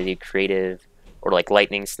montages where they do creative or like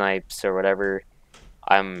lightning snipes or whatever,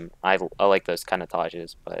 I like those kind of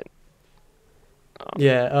Tages. But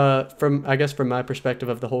from my perspective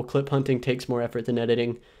of the whole clip hunting takes more effort than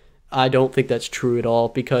editing, I don't think that's true at all,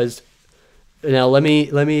 because now let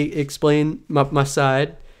me explain my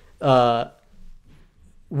side.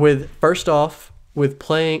 With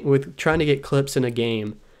trying to get clips in a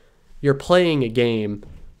game, you're playing a game,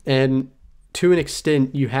 and to an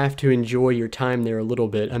extent you have to enjoy your time there a little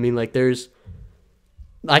bit. I mean, like,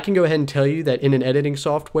 I can go ahead and tell you that in an editing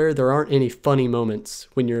software there aren't any funny moments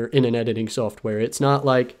when you're in an editing software. It's not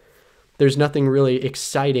like there's nothing really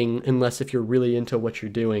exciting unless if you're really into what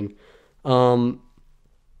you're doing.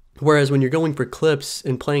 Whereas when you're going for clips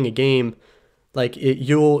and playing a game, like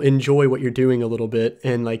you'll enjoy what you're doing a little bit,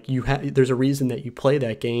 and like there's a reason that you play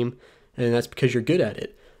that game, and that's because you're good at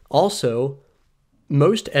it. Also,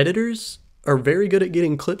 most editors are very good at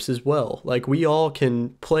getting clips as well. Like we all can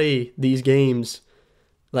play these games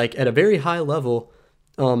like at a very high level,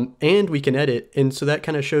 and we can edit, and so that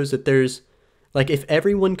kind of shows that there's like if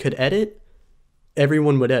everyone could edit,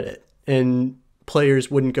 everyone would edit, and players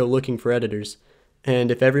wouldn't go looking for editors.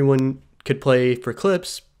 And if everyone could play for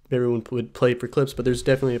clips, everyone would play for clips. But there's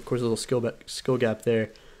definitely, of course, a little skill gap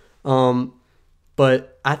there.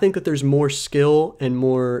 But I think that there's more skill and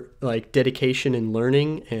more like dedication and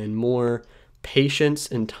learning and more patience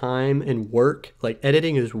and time and work. Like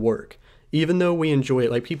editing is work, even though we enjoy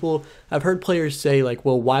it. Like I've heard players say like,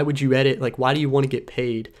 well, why would you edit? Like, why do you want to get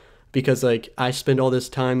paid? Because like I spend all this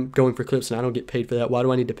time going for clips and I don't get paid for that. Why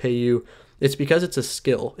do I need to pay you? It's because it's a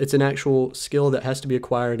skill. It's an actual skill that has to be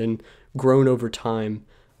acquired and grown over time.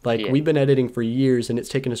 Like we've been editing for years, and it's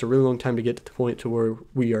taken us a really long time to get to the point to where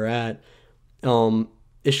we are at.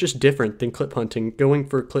 It's just different than clip hunting. Going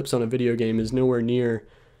for clips on a video game is nowhere near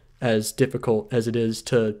as difficult as it is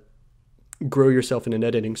to grow yourself in an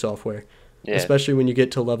editing software. Yeah. Especially when you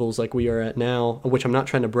get to levels like we are at now, which I'm not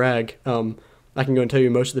trying to brag. I can go and tell you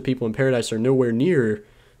most of the people in Paradise are nowhere near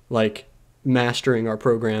like mastering our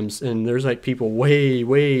programs, and there's like people way,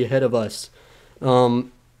 way ahead of us.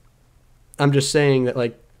 I'm just saying that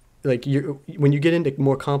like when you get into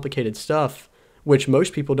more complicated stuff, which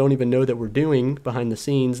most people don't even know that we're doing behind the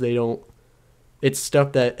scenes, it's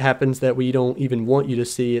stuff that happens that we don't even want you to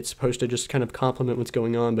see. It's supposed to just kind of complement what's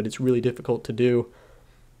going on, but it's really difficult to do.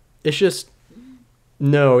 It's just,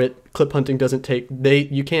 clip hunting doesn't take,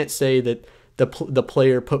 you can't say that the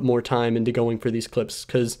player put more time into going for these clips,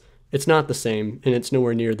 because it's not the same, and it's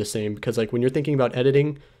nowhere near the same. Because like when you're thinking about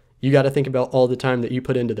editing, you got to think about all the time that you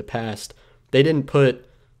put into the past. They didn't put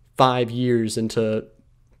 5 years into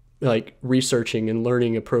like researching and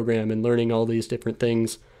learning a program and learning all these different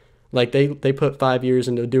things. Like they put 5 years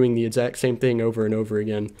into doing the exact same thing over and over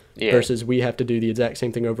again, versus we have to do the exact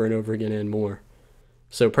same thing over and over again and more.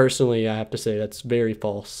 So personally, I have to say that's very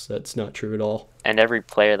false. That's not true at all. And every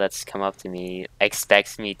player that's come up to me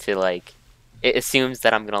expects me to like, it assumes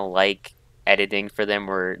that I'm gonna like editing for them,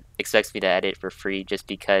 or expects me to edit for free just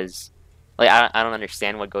because, like, I don't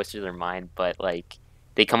understand what goes through their mind, but like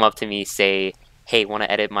they come up to me, say, hey, want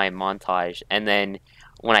to edit my montage, and then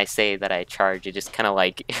when I say that I charge, it just kind of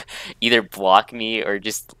like either block me or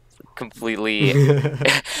just completely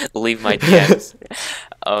leave my DMs.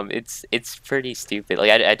 It's pretty stupid.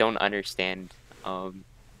 Like I don't understand.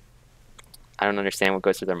 I don't understand what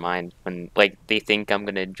goes through their mind when like they think I'm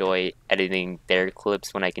gonna enjoy editing their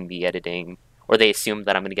clips when I can be editing, or they assume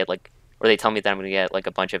that I'm gonna get like, or they tell me that I'm gonna get like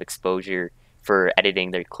a bunch of exposure for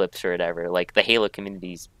editing their clips or whatever. Like the Halo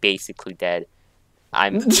community is basically dead.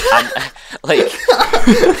 I'm like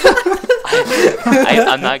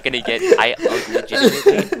I'm not gonna get.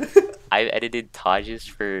 Legitimately, I've edited Tages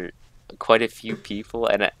for quite a few people,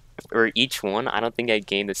 and for each one, I don't think I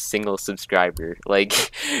gained a single subscriber. Like,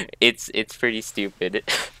 it's pretty stupid.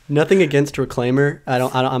 Nothing against Reclaimer. I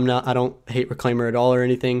don't hate Reclaimer at all or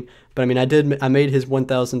anything. But I mean, I made his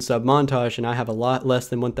 1,000 sub montage, and I have a lot less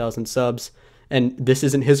than 1,000 subs. And this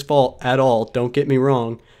isn't his fault at all. Don't get me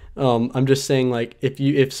wrong. I'm just saying, like,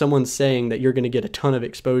 if someone's saying that you're going to get a ton of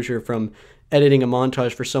exposure from editing a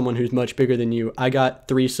montage for someone who's much bigger than you, I got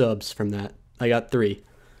 3 subs from that. I got 3.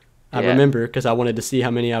 I remember because I wanted to see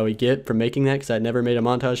how many I would get from making that, because I'd never made a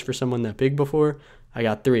montage for someone that big before. I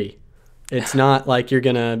got 3. It's not like you're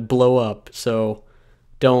going to blow up. So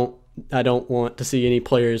I don't want to see any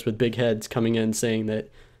players with big heads coming in saying that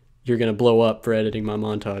you're going to blow up for editing my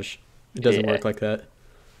montage. It doesn't work like that.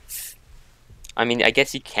 I mean, I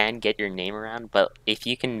guess you can get your name around, but if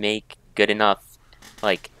you can make good enough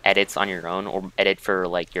like edits on your own, or edit for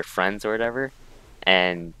like your friends or whatever,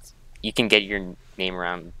 and you can get your name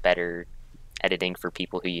around better editing for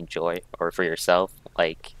people who you enjoy, or for yourself,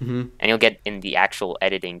 like, and you'll get in the actual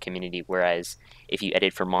editing community. Whereas if you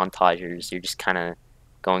edit for montagers, you're just kind of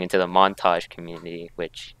going into the montage community,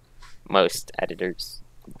 which most editors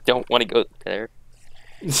don't want to go there.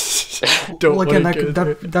 Well, again,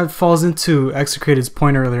 that falls into Execrated's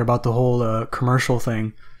point earlier about the whole commercial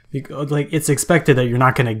thing. Like, it's expected that you're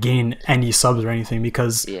not going to gain any subs or anything,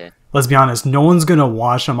 because let's be honest, no one's going to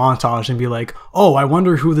watch a montage and be like, oh, I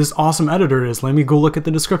wonder who this awesome editor is, let me go look at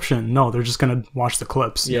the description. No, they're just going to watch the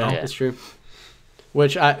clips. Yeah, that's true.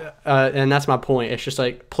 Which and that's my point. It's just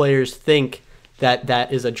like players think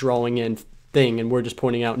that is a drawing in thing, and we're just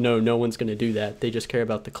pointing out, no one's going to do that. They just care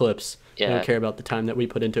about the clips. They don't care about the time that we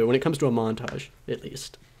put into it when it comes to a montage, at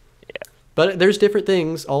least. Yeah. But there's different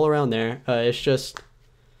things all around there. It's just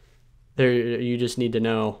there. You just need to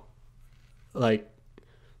know, like,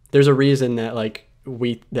 there's a reason that like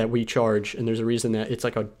we charge, and there's a reason that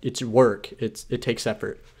it's work. It takes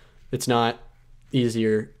effort. It's not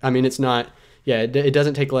easier. I mean, it's not. Yeah, it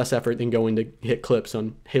doesn't take less effort than going to hit clips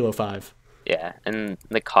on Halo 5. Yeah, and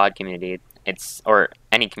the COD community, or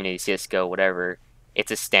any community, CSGO, whatever, it's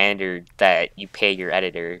a standard that you pay your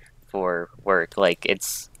editor for work. Like,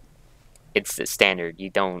 it's a standard. You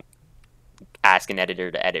don't ask an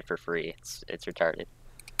editor to edit for free. It's retarded,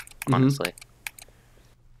 honestly.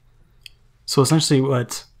 So essentially I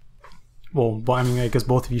mean, I guess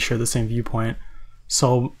both of you share the same viewpoint.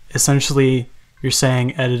 So essentially, you're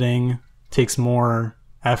saying editing takes more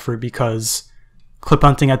effort because clip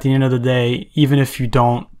hunting, at the end of the day, even if you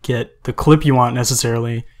don't get the clip you want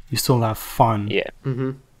necessarily, you still have fun. Yeah.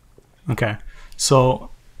 Okay. So,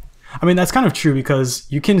 I mean, that's kind of true because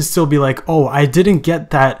you can still be like, oh, I didn't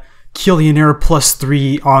get that Killionaire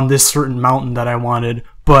 +3 on this certain mountain that I wanted,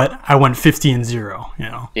 but I went 50-0, you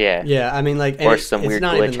know? Yeah. Yeah, I mean, like... Or some weird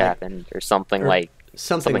glitch happened, or something like...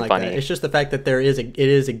 Something like funny. that. It's just the fact that it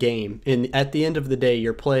is a game, and at the end of the day,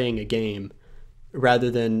 you're playing a game rather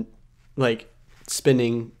than like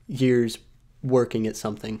spending years working at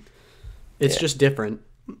something. It's just different.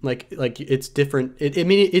 Like it's different. I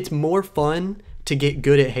mean, it's more fun to get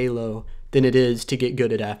good at Halo than it is to get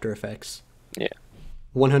good at After Effects. Yeah.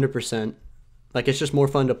 100%. Like, it's just more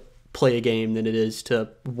fun to play a game than it is to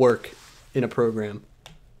work in a program.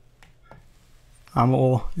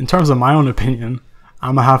 Well, in terms of my own opinion,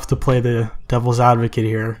 I'm gonna have to play the devil's advocate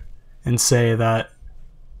here and say that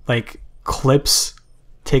like clips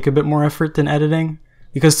take a bit more effort than editing,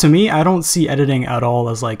 because to me, I don't see editing at all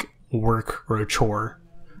as like work or a chore,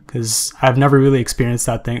 because I've never really experienced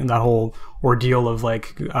that whole ordeal of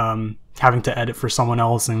like having to edit for someone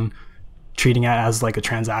else and treating it as like a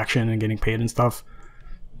transaction and getting paid and stuff.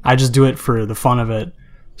 I just do it for the fun of it.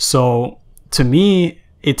 So to me,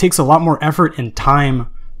 it takes a lot more effort and time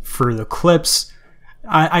for the clips.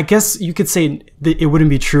 I guess you could say that it wouldn't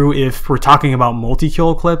be true if we're talking about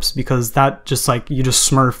multi-kill clips, because that just like you just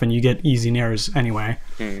smurf and you get easy nairs anyway.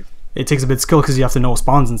 It takes a bit of skill because you have to know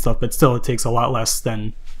spawns and stuff, but still it takes a lot less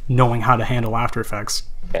than knowing how to handle After Effects.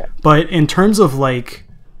 Yeah. But in terms of like,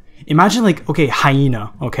 imagine like, okay,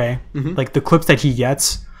 Hyena, okay? Like the clips that he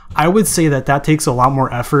gets, I would say that takes a lot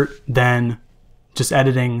more effort than just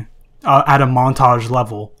editing at a montage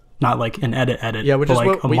level. Not like an edit, yeah, which is like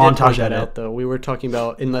what a we montage did point that edit. out, though. We were talking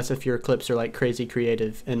about unless if your clips are like crazy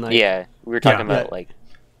creative and like we were talking about like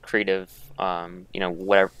creative,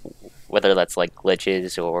 whether that's like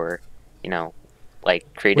glitches or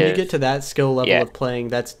like creative. When you get to that skill level of playing,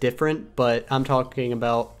 that's different. But I'm talking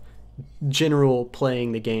about general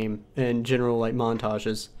playing the game and general like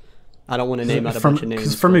montages. I don't want to name out a bunch of names.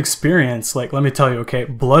 Because from experience, like let me tell you, okay,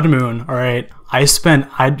 Blood Moon, all right, I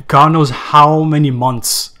God knows how many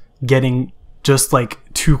months getting just like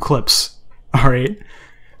 2 clips, all right?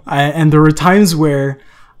 And there were times where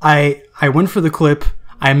I went for the clip,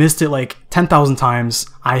 I missed it like 10,000 times,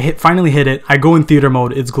 I finally hit it, I go in theater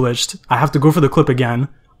mode, it's glitched, I have to go for the clip again,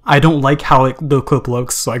 I don't like how the clip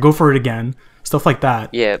looks, so I go for it again, stuff like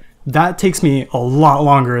that. Yeah. That takes me a lot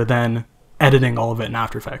longer than editing all of it in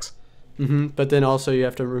After Effects. But then also you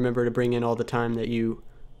have to remember to bring in all the time that you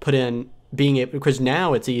put in being able, because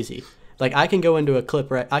now it's easy. Like I can go into a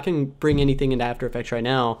clip, right? I can bring anything into After Effects right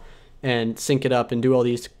now and sync it up and do all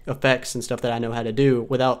these effects and stuff that I know how to do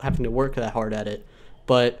without having to work that hard at it.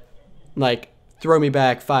 But like throw me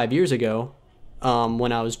back 5 years ago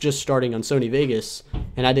when I was just starting on Sony Vegas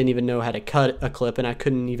and I didn't even know how to cut a clip and I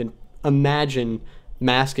couldn't even imagine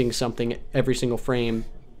masking something every single frame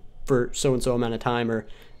for so-and-so amount of time or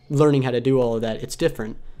learning how to do all of that. It's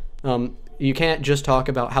different. You can't just talk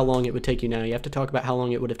about how long it would take you now. You have to talk about how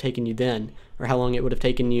long it would have taken you then, or how long it would have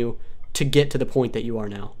taken you to get to the point that you are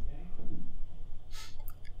now.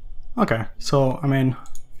 Okay, so I mean,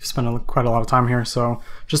 we've spent quite a lot of time here. So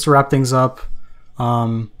just to wrap things up,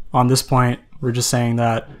 on this point, we're just saying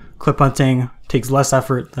that clip hunting takes less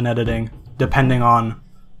effort than editing, depending on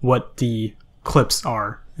what the clips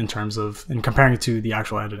are in comparing it to the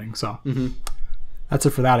actual editing. So that's it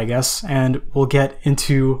for that, I guess. And we'll get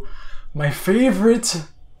into my favorite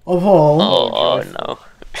of all. Oh no.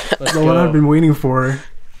 The one I've been waiting for.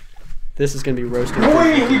 This is going to be roasted.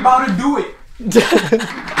 Wait, he about to do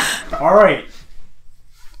it. All right.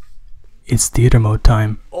 It's theater mode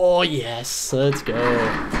time. Oh, yes. Let's go.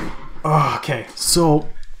 Oh, okay. So,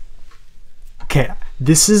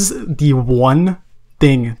 this is the one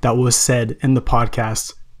thing that was said in the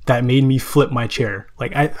podcast that made me flip my chair.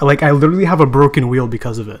 Like I literally have a broken wheel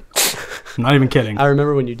because of it. I'm not even kidding. I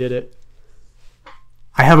remember when you did it.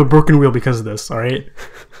 I have a broken wheel because of this, all right?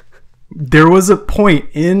 There was a point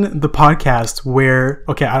in the podcast where,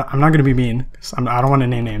 okay, I'm not going to be mean. I don't want to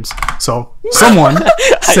name names. So someone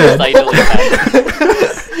said...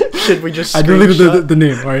 Should we just I deleted the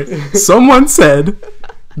name, all right? Someone said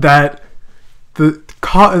that the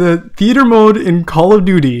theater mode in Call of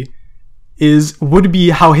Duty would be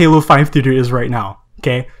how Halo 5 theater is right now,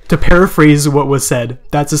 okay? To paraphrase what was said,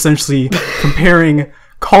 that's essentially comparing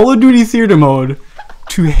Call of Duty theater mode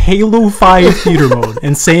to Halo 5 theater mode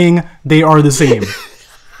and saying they are the same.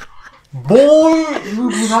 Boy,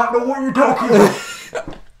 you do not know what you're talking about.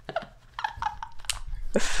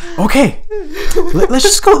 Okay, let's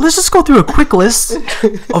just go through a quick list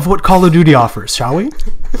of what Call of Duty offers, shall we?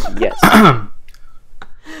 Yes.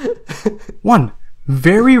 1.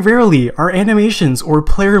 Very rarely are animations or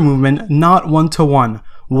player movement not one-to-one.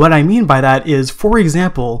 What I mean by that is, for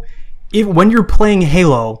example, when you're playing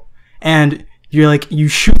Halo and you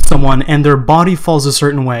shoot someone and their body falls a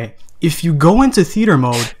certain way, if you go into theater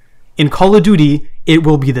mode in Call of Duty, it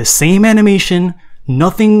will be the same animation,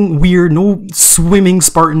 nothing weird, no swimming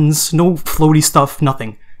Spartans, no floaty stuff,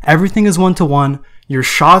 nothing. Everything is one-to-one. Your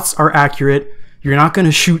shots are accurate. You're not going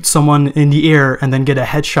to shoot someone in the air and then get a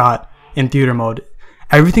headshot in theater mode.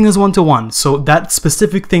 Everything is one-to-one. So that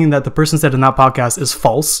specific thing that the person said in that podcast is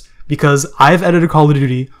false, because I've edited Call of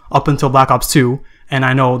Duty up until Black Ops 2, and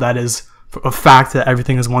I know that is a fact that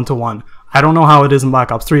everything is one-to-one. I don't know how it is in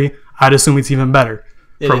Black Ops 3. I'd assume it's even better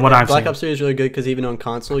from what I've seen. Black Ops 3 is really good because even on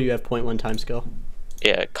console, you have 0.1 time scale.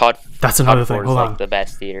 Yeah, COD. That's another thing. COD 4 Hold is on. like the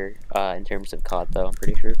best theater in terms of COD, though. I'm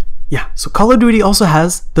pretty sure. Yeah, so Call of Duty also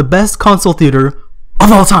has the best console theater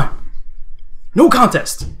of all time. No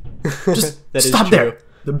contest. Just stop there.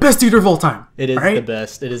 The best theater of all time. It is right? the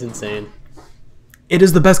best. It is insane. It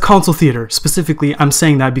is the best console theater. Specifically, I'm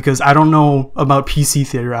saying that because I don't know about PC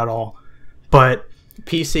theater at all. But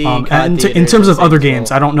PC, and in terms of other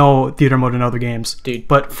games, I don't know theater mode in other games. Dude.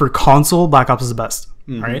 But for console, Black Ops is the best.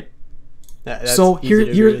 Mm-hmm. Right? So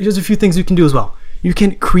here's a few things you can do as well. You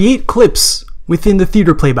can create clips within the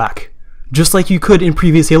theater playback, just like you could in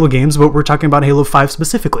previous Halo games, but we're talking about Halo 5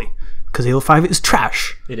 specifically, because Halo 5 is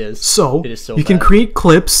trash. It is. So, it is so you can bad. create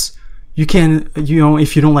clips. You can,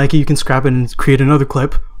 if you don't like it, you can scrap it and create another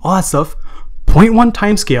clip. All that stuff. 0.1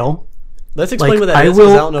 timescale. Let's explain what that is,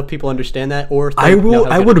 because I don't know if people understand that or I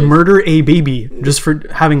would murder a baby just for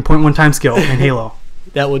having 0.1 timescale in Halo.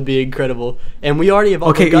 That would be incredible. And we already have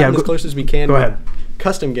gotten as close as we can. Go ahead.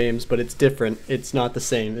 Custom games, but it's different. It's not the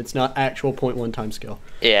same. It's not actual 0.1 time scale.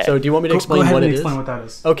 Yeah. So do you want me to explain what it is? Explain what that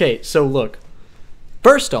is. Okay, so look.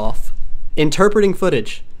 First off, interpreting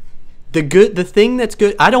footage. The thing that's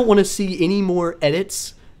good, I don't want to see any more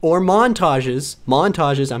edits or montages.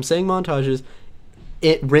 I'm saying montages.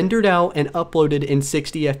 It rendered out and uploaded in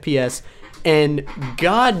 60 FPS, and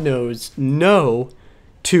God knows no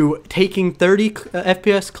to taking 30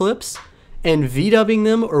 FPS clips and V-dubbing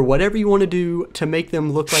them or whatever you want to do to make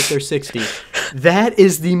them look like they're 60. That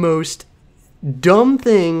is the most dumb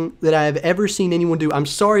thing that I have ever seen anyone do. I'm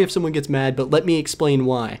sorry if someone gets mad, but let me explain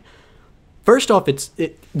why. First off,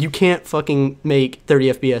 you can't fucking make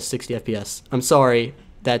 30 FPS 60 FPS. I'm sorry.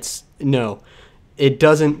 No. It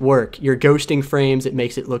doesn't work. You're ghosting frames. It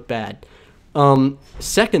makes it look bad.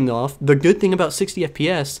 Second off, the good thing about 60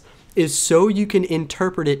 FPS is so you can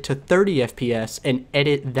interpret it to 30 FPS and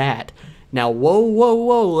edit that. Now,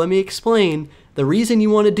 whoa, let me explain. The reason you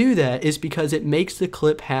want to do that is because it makes the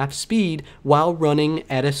clip half speed while running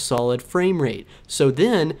at a solid frame rate. So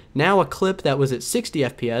then, now a clip that was at 60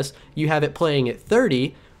 FPS, you have it playing at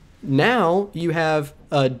 30. Now you have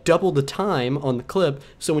double the time on the clip,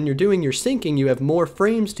 so when you're doing your syncing, you have more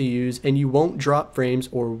frames to use and you won't drop frames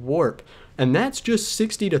or warp. And that's just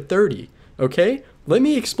 60 to 30, okay? Let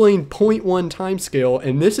me explain 0.1 timescale,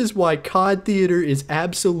 and this is why COD Theater is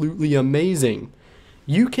absolutely amazing.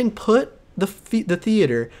 You can put the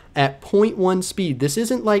theater at 0.1 speed. This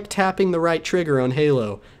isn't like tapping the right trigger on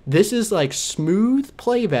Halo. This is like smooth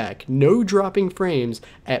playback, no dropping frames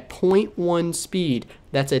at 0.1 speed.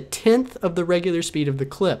 That's 1/10 of the regular speed of the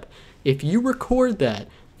clip. If you record that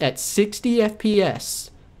at 60 FPS,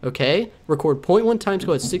 okay, record 0.1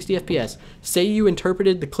 timescale at 60 FPS, say you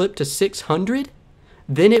interpreted the clip to 600,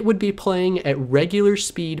 then it would be playing at regular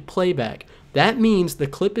speed playback. That means the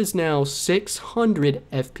clip is now 600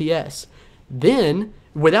 FPS. Then,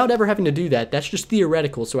 without ever having to do that, that's just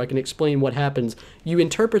theoretical, so I can explain what happens. You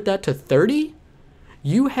interpret that to 30,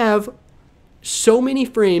 you have so many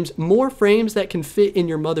frames, more frames that can fit in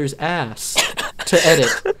your mother's ass to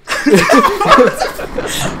edit.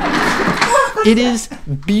 It is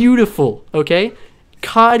beautiful, okay?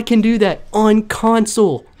 COD can do that on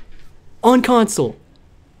console. On console.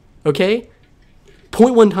 Okay?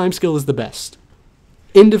 0.1 timescale is the best.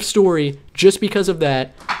 End of story. Just because of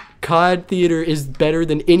that, COD theater is better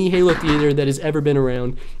than any Halo theater that has ever been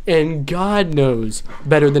around. And God knows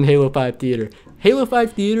better than Halo 5 theater. Halo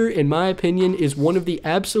 5 theater, in my opinion, is one of the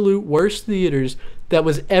absolute worst theaters that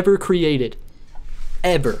was ever created.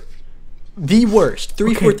 Ever. The worst.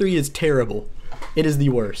 343 is terrible. It is the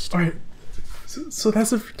worst. All right. So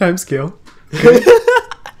that's a time scale.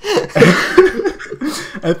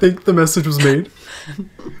 I think the message was made.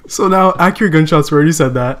 So now, accurate gunshots, we already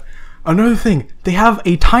said that. Another thing, they have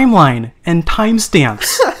a timeline and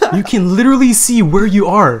timestamps. You can literally see where you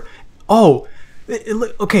are. Oh,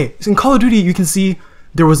 okay. So in Call of Duty, you can see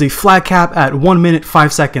there was a flag cap at 1 minute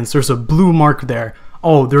 5 seconds. There's a blue mark there.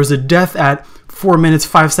 Oh, there was a death at 4 minutes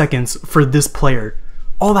 5 seconds for this player.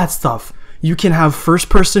 All that stuff. You can have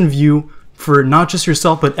first-person view for not just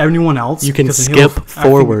yourself but everyone else. You can skip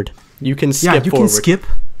forward. You can skip you forward. can skip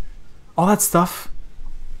all that stuff.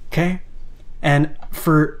 Okay, and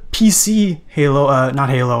for PC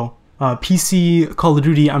PC Call of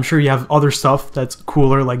Duty, I'm sure you have other stuff that's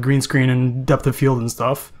cooler, like green screen and depth of field and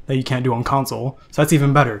stuff that you can't do on console. So that's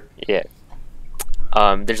even better. Yeah.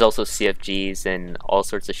 There's also CFGs and all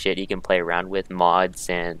sorts of shit you can play around with, mods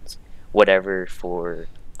and whatever for.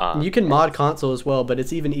 You can mod console as well, but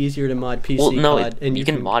it's even easier to mod PC. Well, no, COD, and you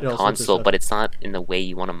can mod console, but it's not in the way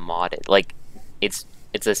you want to mod it. Like, it's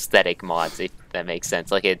aesthetic mods, if that makes sense.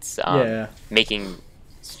 Like, it's making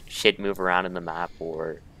shit move around in the map,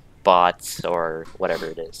 or bots, or whatever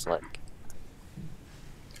it is. Like,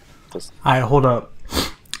 just... Alright, hold up.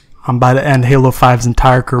 I'm about to end Halo 5's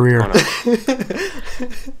entire career.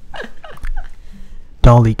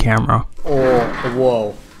 Dolly camera.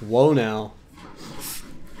 Oh, whoa now.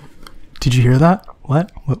 Did you hear that?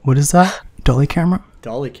 What is that? Dolly camera?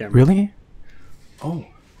 Dolly camera. Really? Oh.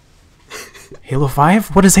 Halo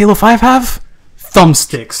 5? What does Halo 5 have?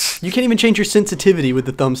 Thumbsticks. You can't even change your sensitivity with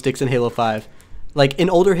the thumbsticks in Halo 5. Like,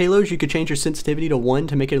 in older Halos, you could change your sensitivity to 1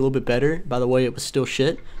 to make it a little bit better. By the way, it was still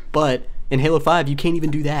shit. But in Halo 5, you can't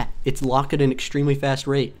even do that. It's locked at an extremely fast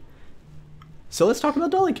rate. So let's talk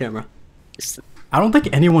about dolly camera. I don't think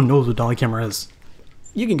anyone knows what dolly camera is.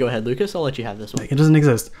 You can go ahead, Lucas. I'll let you have this one. It doesn't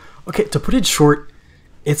exist. Okay, to put it short,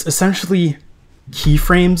 it's essentially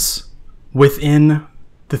keyframes within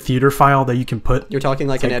the theater file that you can put. You're talking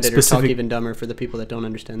like an editor. Specific... Talk even dumber for the people that don't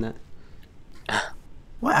understand that.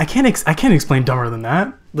 What? I can't explain dumber than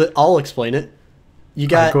that. I'll explain it. You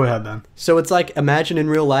got. Right, go ahead then. So it's like, imagine in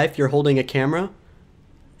real life you're holding a camera,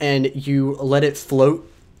 and you let it float.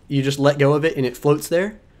 You just let go of it, and it floats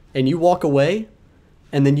there, and you walk away,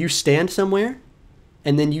 and then you stand somewhere,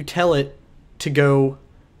 and then you tell it to go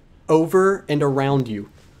over and around you,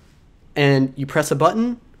 and you press a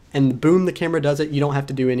button, and boom, the camera does it. You don't have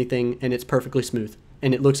to do anything, and it's perfectly smooth,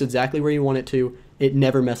 and it looks exactly where you want it to. It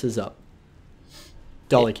never messes up.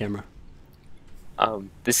 Dolly camera.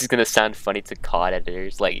 This is gonna sound funny to COD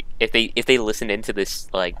editors. Like, if they listen into this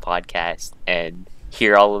like podcast and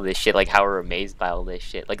hear all of this shit, like how we're amazed by all this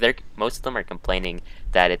shit. Like, most of them are complaining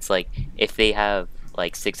that it's like, if they have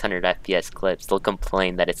like 600 FPS clips, they'll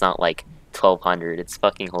complain that it's not like 1200. It's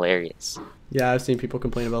fucking hilarious. Yeah, I've seen people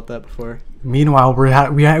complain about that before. Meanwhile, we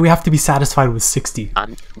have to be satisfied with 60.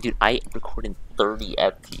 Dude, I recorded 30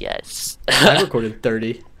 FPS. I recorded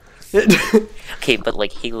 30. Okay, but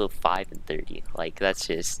like Halo 5 and 30, like that's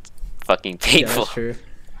just fucking painful. Yeah, that's true.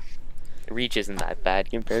 Reach isn't that bad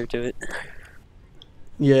compared to it.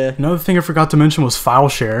 Yeah. Another thing I forgot to mention was file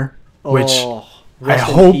share, which I rest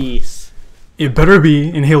in hope peace. It better be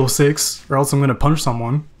in Halo 6, or else I'm gonna punch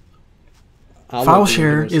someone. File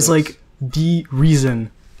share is like the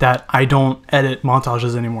reason that I don't edit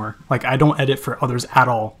montages anymore. Like, I don't edit for others at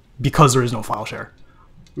all because there is no file share.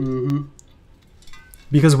 Mm-hmm.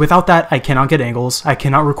 Because without that, I cannot get angles. I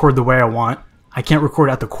cannot record the way I want. I can't record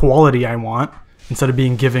at the quality I want, instead of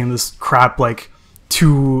being given this crap like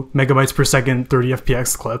 2 megabytes per second 30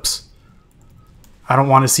 FPS clips. I don't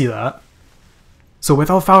want to see that. So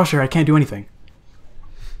without file share, I can't do anything.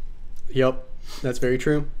 Yep, that's very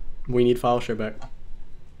true. We need file share back.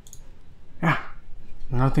 Yeah.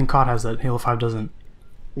 Another thing COD has that Halo 5 doesn't.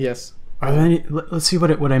 Yes. Are there any, let's see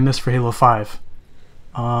what I missed for Halo 5.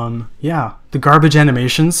 Yeah, the garbage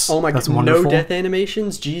animations. Oh my god, that's wonderful. No death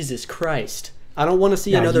animations? Jesus Christ. I don't want to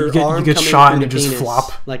see another you arm get coming shot through and the you just penis.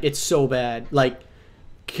 flop. Like, it's so bad. Like,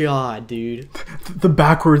 God, dude. The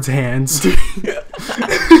backwards hands.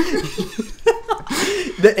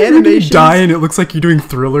 The animation. You die and it looks like you're doing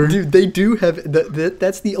Thriller. Dude, they do have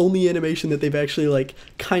that's the only animation that they've actually like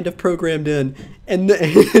kind of programmed in, and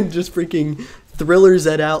just freaking thrillers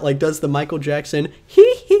that out, like does the Michael Jackson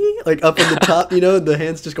hee hee, like up in the top, you know, the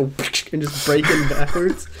hands just go and just breaking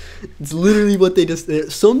backwards. It's literally what they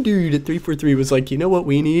just, some dude at 343 was like, you know what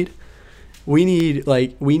we need? We need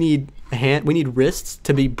wrists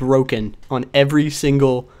to be broken on every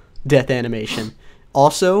single death animation.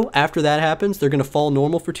 Also, after that happens, they're going to fall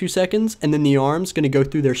normal for 2 seconds, and then the arm's going to go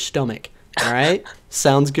through their stomach. All right?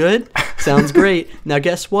 Sounds good? Sounds great. Now,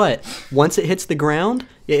 guess what? Once it hits the ground,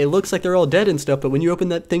 it looks like they're all dead and stuff, but when you open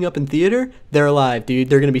that thing up in theater, they're alive, dude.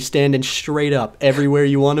 They're going to be standing straight up everywhere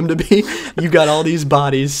you want them to be. You got all these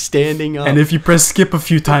bodies standing up. And if you press skip a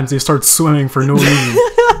few times, they start swimming for no reason.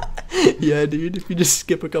 Yeah, dude. If you just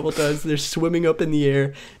skip a couple times, they're swimming up in the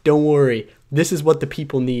air. Don't worry. This is what the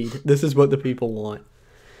people need. This is what the people want.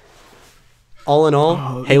 All in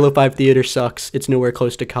all, Halo 5 Theater sucks. It's nowhere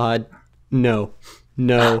close to COD. No.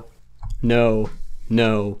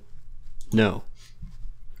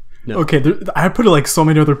 Okay, I put like so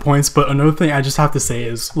many other points, but another thing I just have to say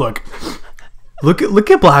is, look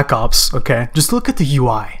at Black Ops, okay? Just look at the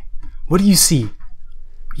UI. What do you see?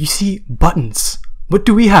 You see buttons. What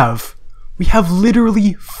do we have? We have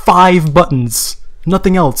literally 5 buttons.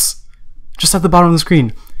 Nothing else. Just at the bottom of the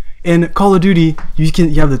screen. In Call of Duty, you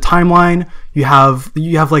have the timeline, you have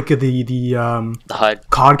like the HUD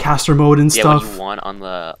Codcaster mode and stuff. What you want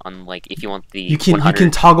on like if you want the you can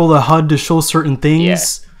toggle the HUD to show certain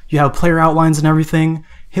things. Yeah. You have player outlines and everything.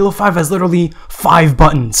 Halo 5 has literally 5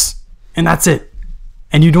 buttons, and that's it.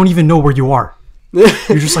 And you don't even know where you are. You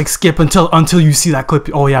just like skip until you see that clip.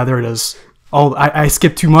 Oh yeah, there it is. Oh, I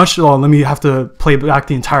skipped too much. Oh, let me have to play back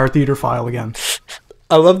the entire theater file again.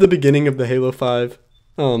 I love the beginning of the Halo 5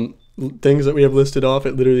 things that we have listed off.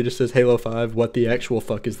 It literally just says Halo 5, what the actual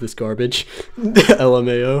fuck is this garbage?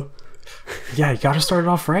 LMAO. Yeah, you gotta start it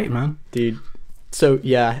off right, man. Dude. So,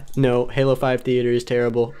 yeah, no, Halo 5 Theater is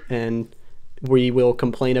terrible, and we will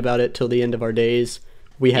complain about it till the end of our days.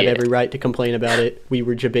 We have every right to complain about it. We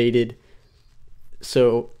were debated.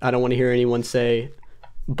 So, I don't want to hear anyone say,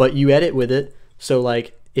 but you edit with it. So,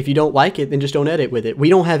 like, if you don't like it, then just don't edit with it. We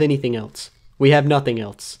don't have anything else. We have nothing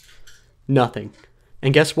else. Nothing.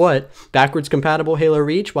 And guess what? Backwards compatible Halo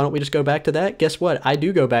Reach. Why don't we just go back to that? Guess what? I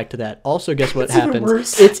do go back to that. Also, guess what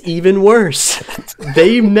happens? It's even worse.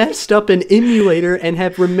 They messed up an emulator and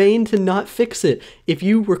have remained to not fix it. If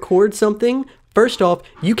you record something, first off,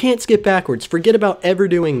 you can't skip backwards. Forget about ever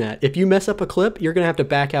doing that. If you mess up a clip, you're going to have to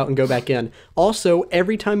back out and go back in. Also,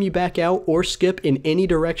 every time you back out or skip in any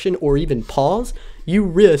direction or even pause, you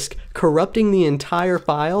risk corrupting the entire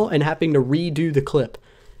file and having to redo the clip.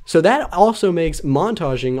 So that also makes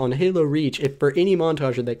montaging on Halo Reach, if for any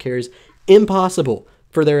montager that cares, impossible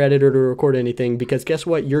for their editor to record anything, because guess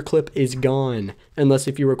what? Your clip is gone, unless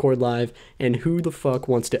if you record live, and who the fuck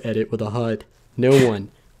wants to edit with a HUD? No one.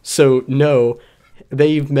 So no,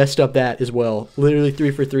 they've messed up that as well. Literally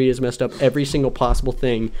 343 has messed up every single possible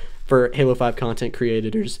thing for Halo 5 content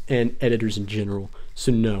creators and editors in general.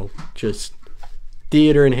 So no, just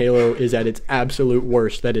Theater in Halo is at its absolute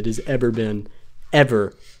worst that it has ever been,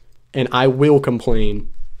 ever. And I will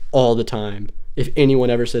complain all the time. If anyone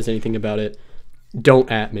ever says anything about it, don't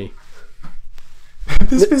at me.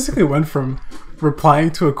 This basically went from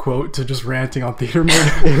replying to a quote to just ranting on theater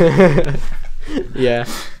mode. Yeah.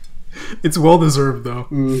 It's well deserved though.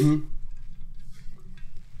 Mm-hmm.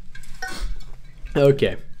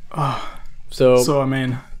 Okay. So I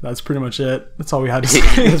mean, that's pretty much it. That's all we had to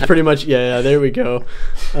say. That's pretty much, yeah, there we go.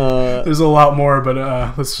 There's a lot more, but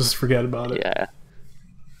let's just forget about it. Yeah.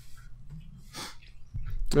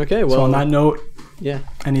 Okay, well. So on that note, yeah.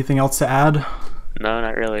 Anything else to add? No,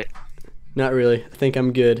 not really. Not really. I think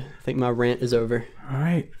I'm good. I think my rant is over. All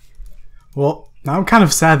right. Well, now I'm kind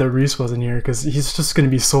of sad that Reese wasn't here because he's just going to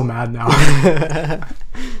be so mad now.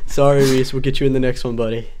 Sorry, Reese. We'll get you in the next one,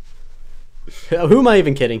 buddy. Who am I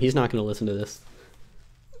even kidding? He's not going to listen to this.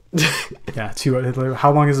 Yeah,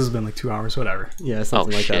 how long has this been? Like 2 hours, whatever. Yeah,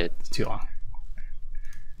 something like that. It's too long.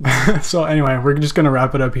 So anyway, we're just going to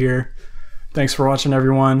wrap it up here. Thanks for watching,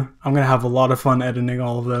 everyone. I'm going to have a lot of fun editing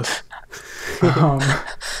all of this.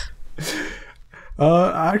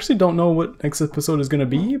 I actually don't know what next episode is going to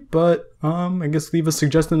be, but I guess leave a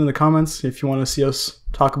suggestion in the comments if you want to see us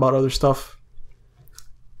talk about other stuff.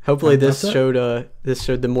 Hopefully this showed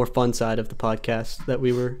the more fun side of the podcast that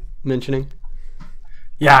we were mentioning.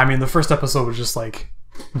 Yeah, I mean, the first episode was just like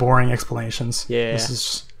boring explanations. Yeah. This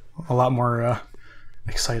is a lot more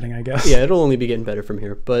exciting, I guess. Yeah, it'll only be getting better from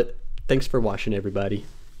here, but thanks for watching, everybody.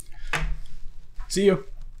 See you.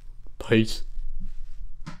 Peace.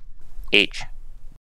 H.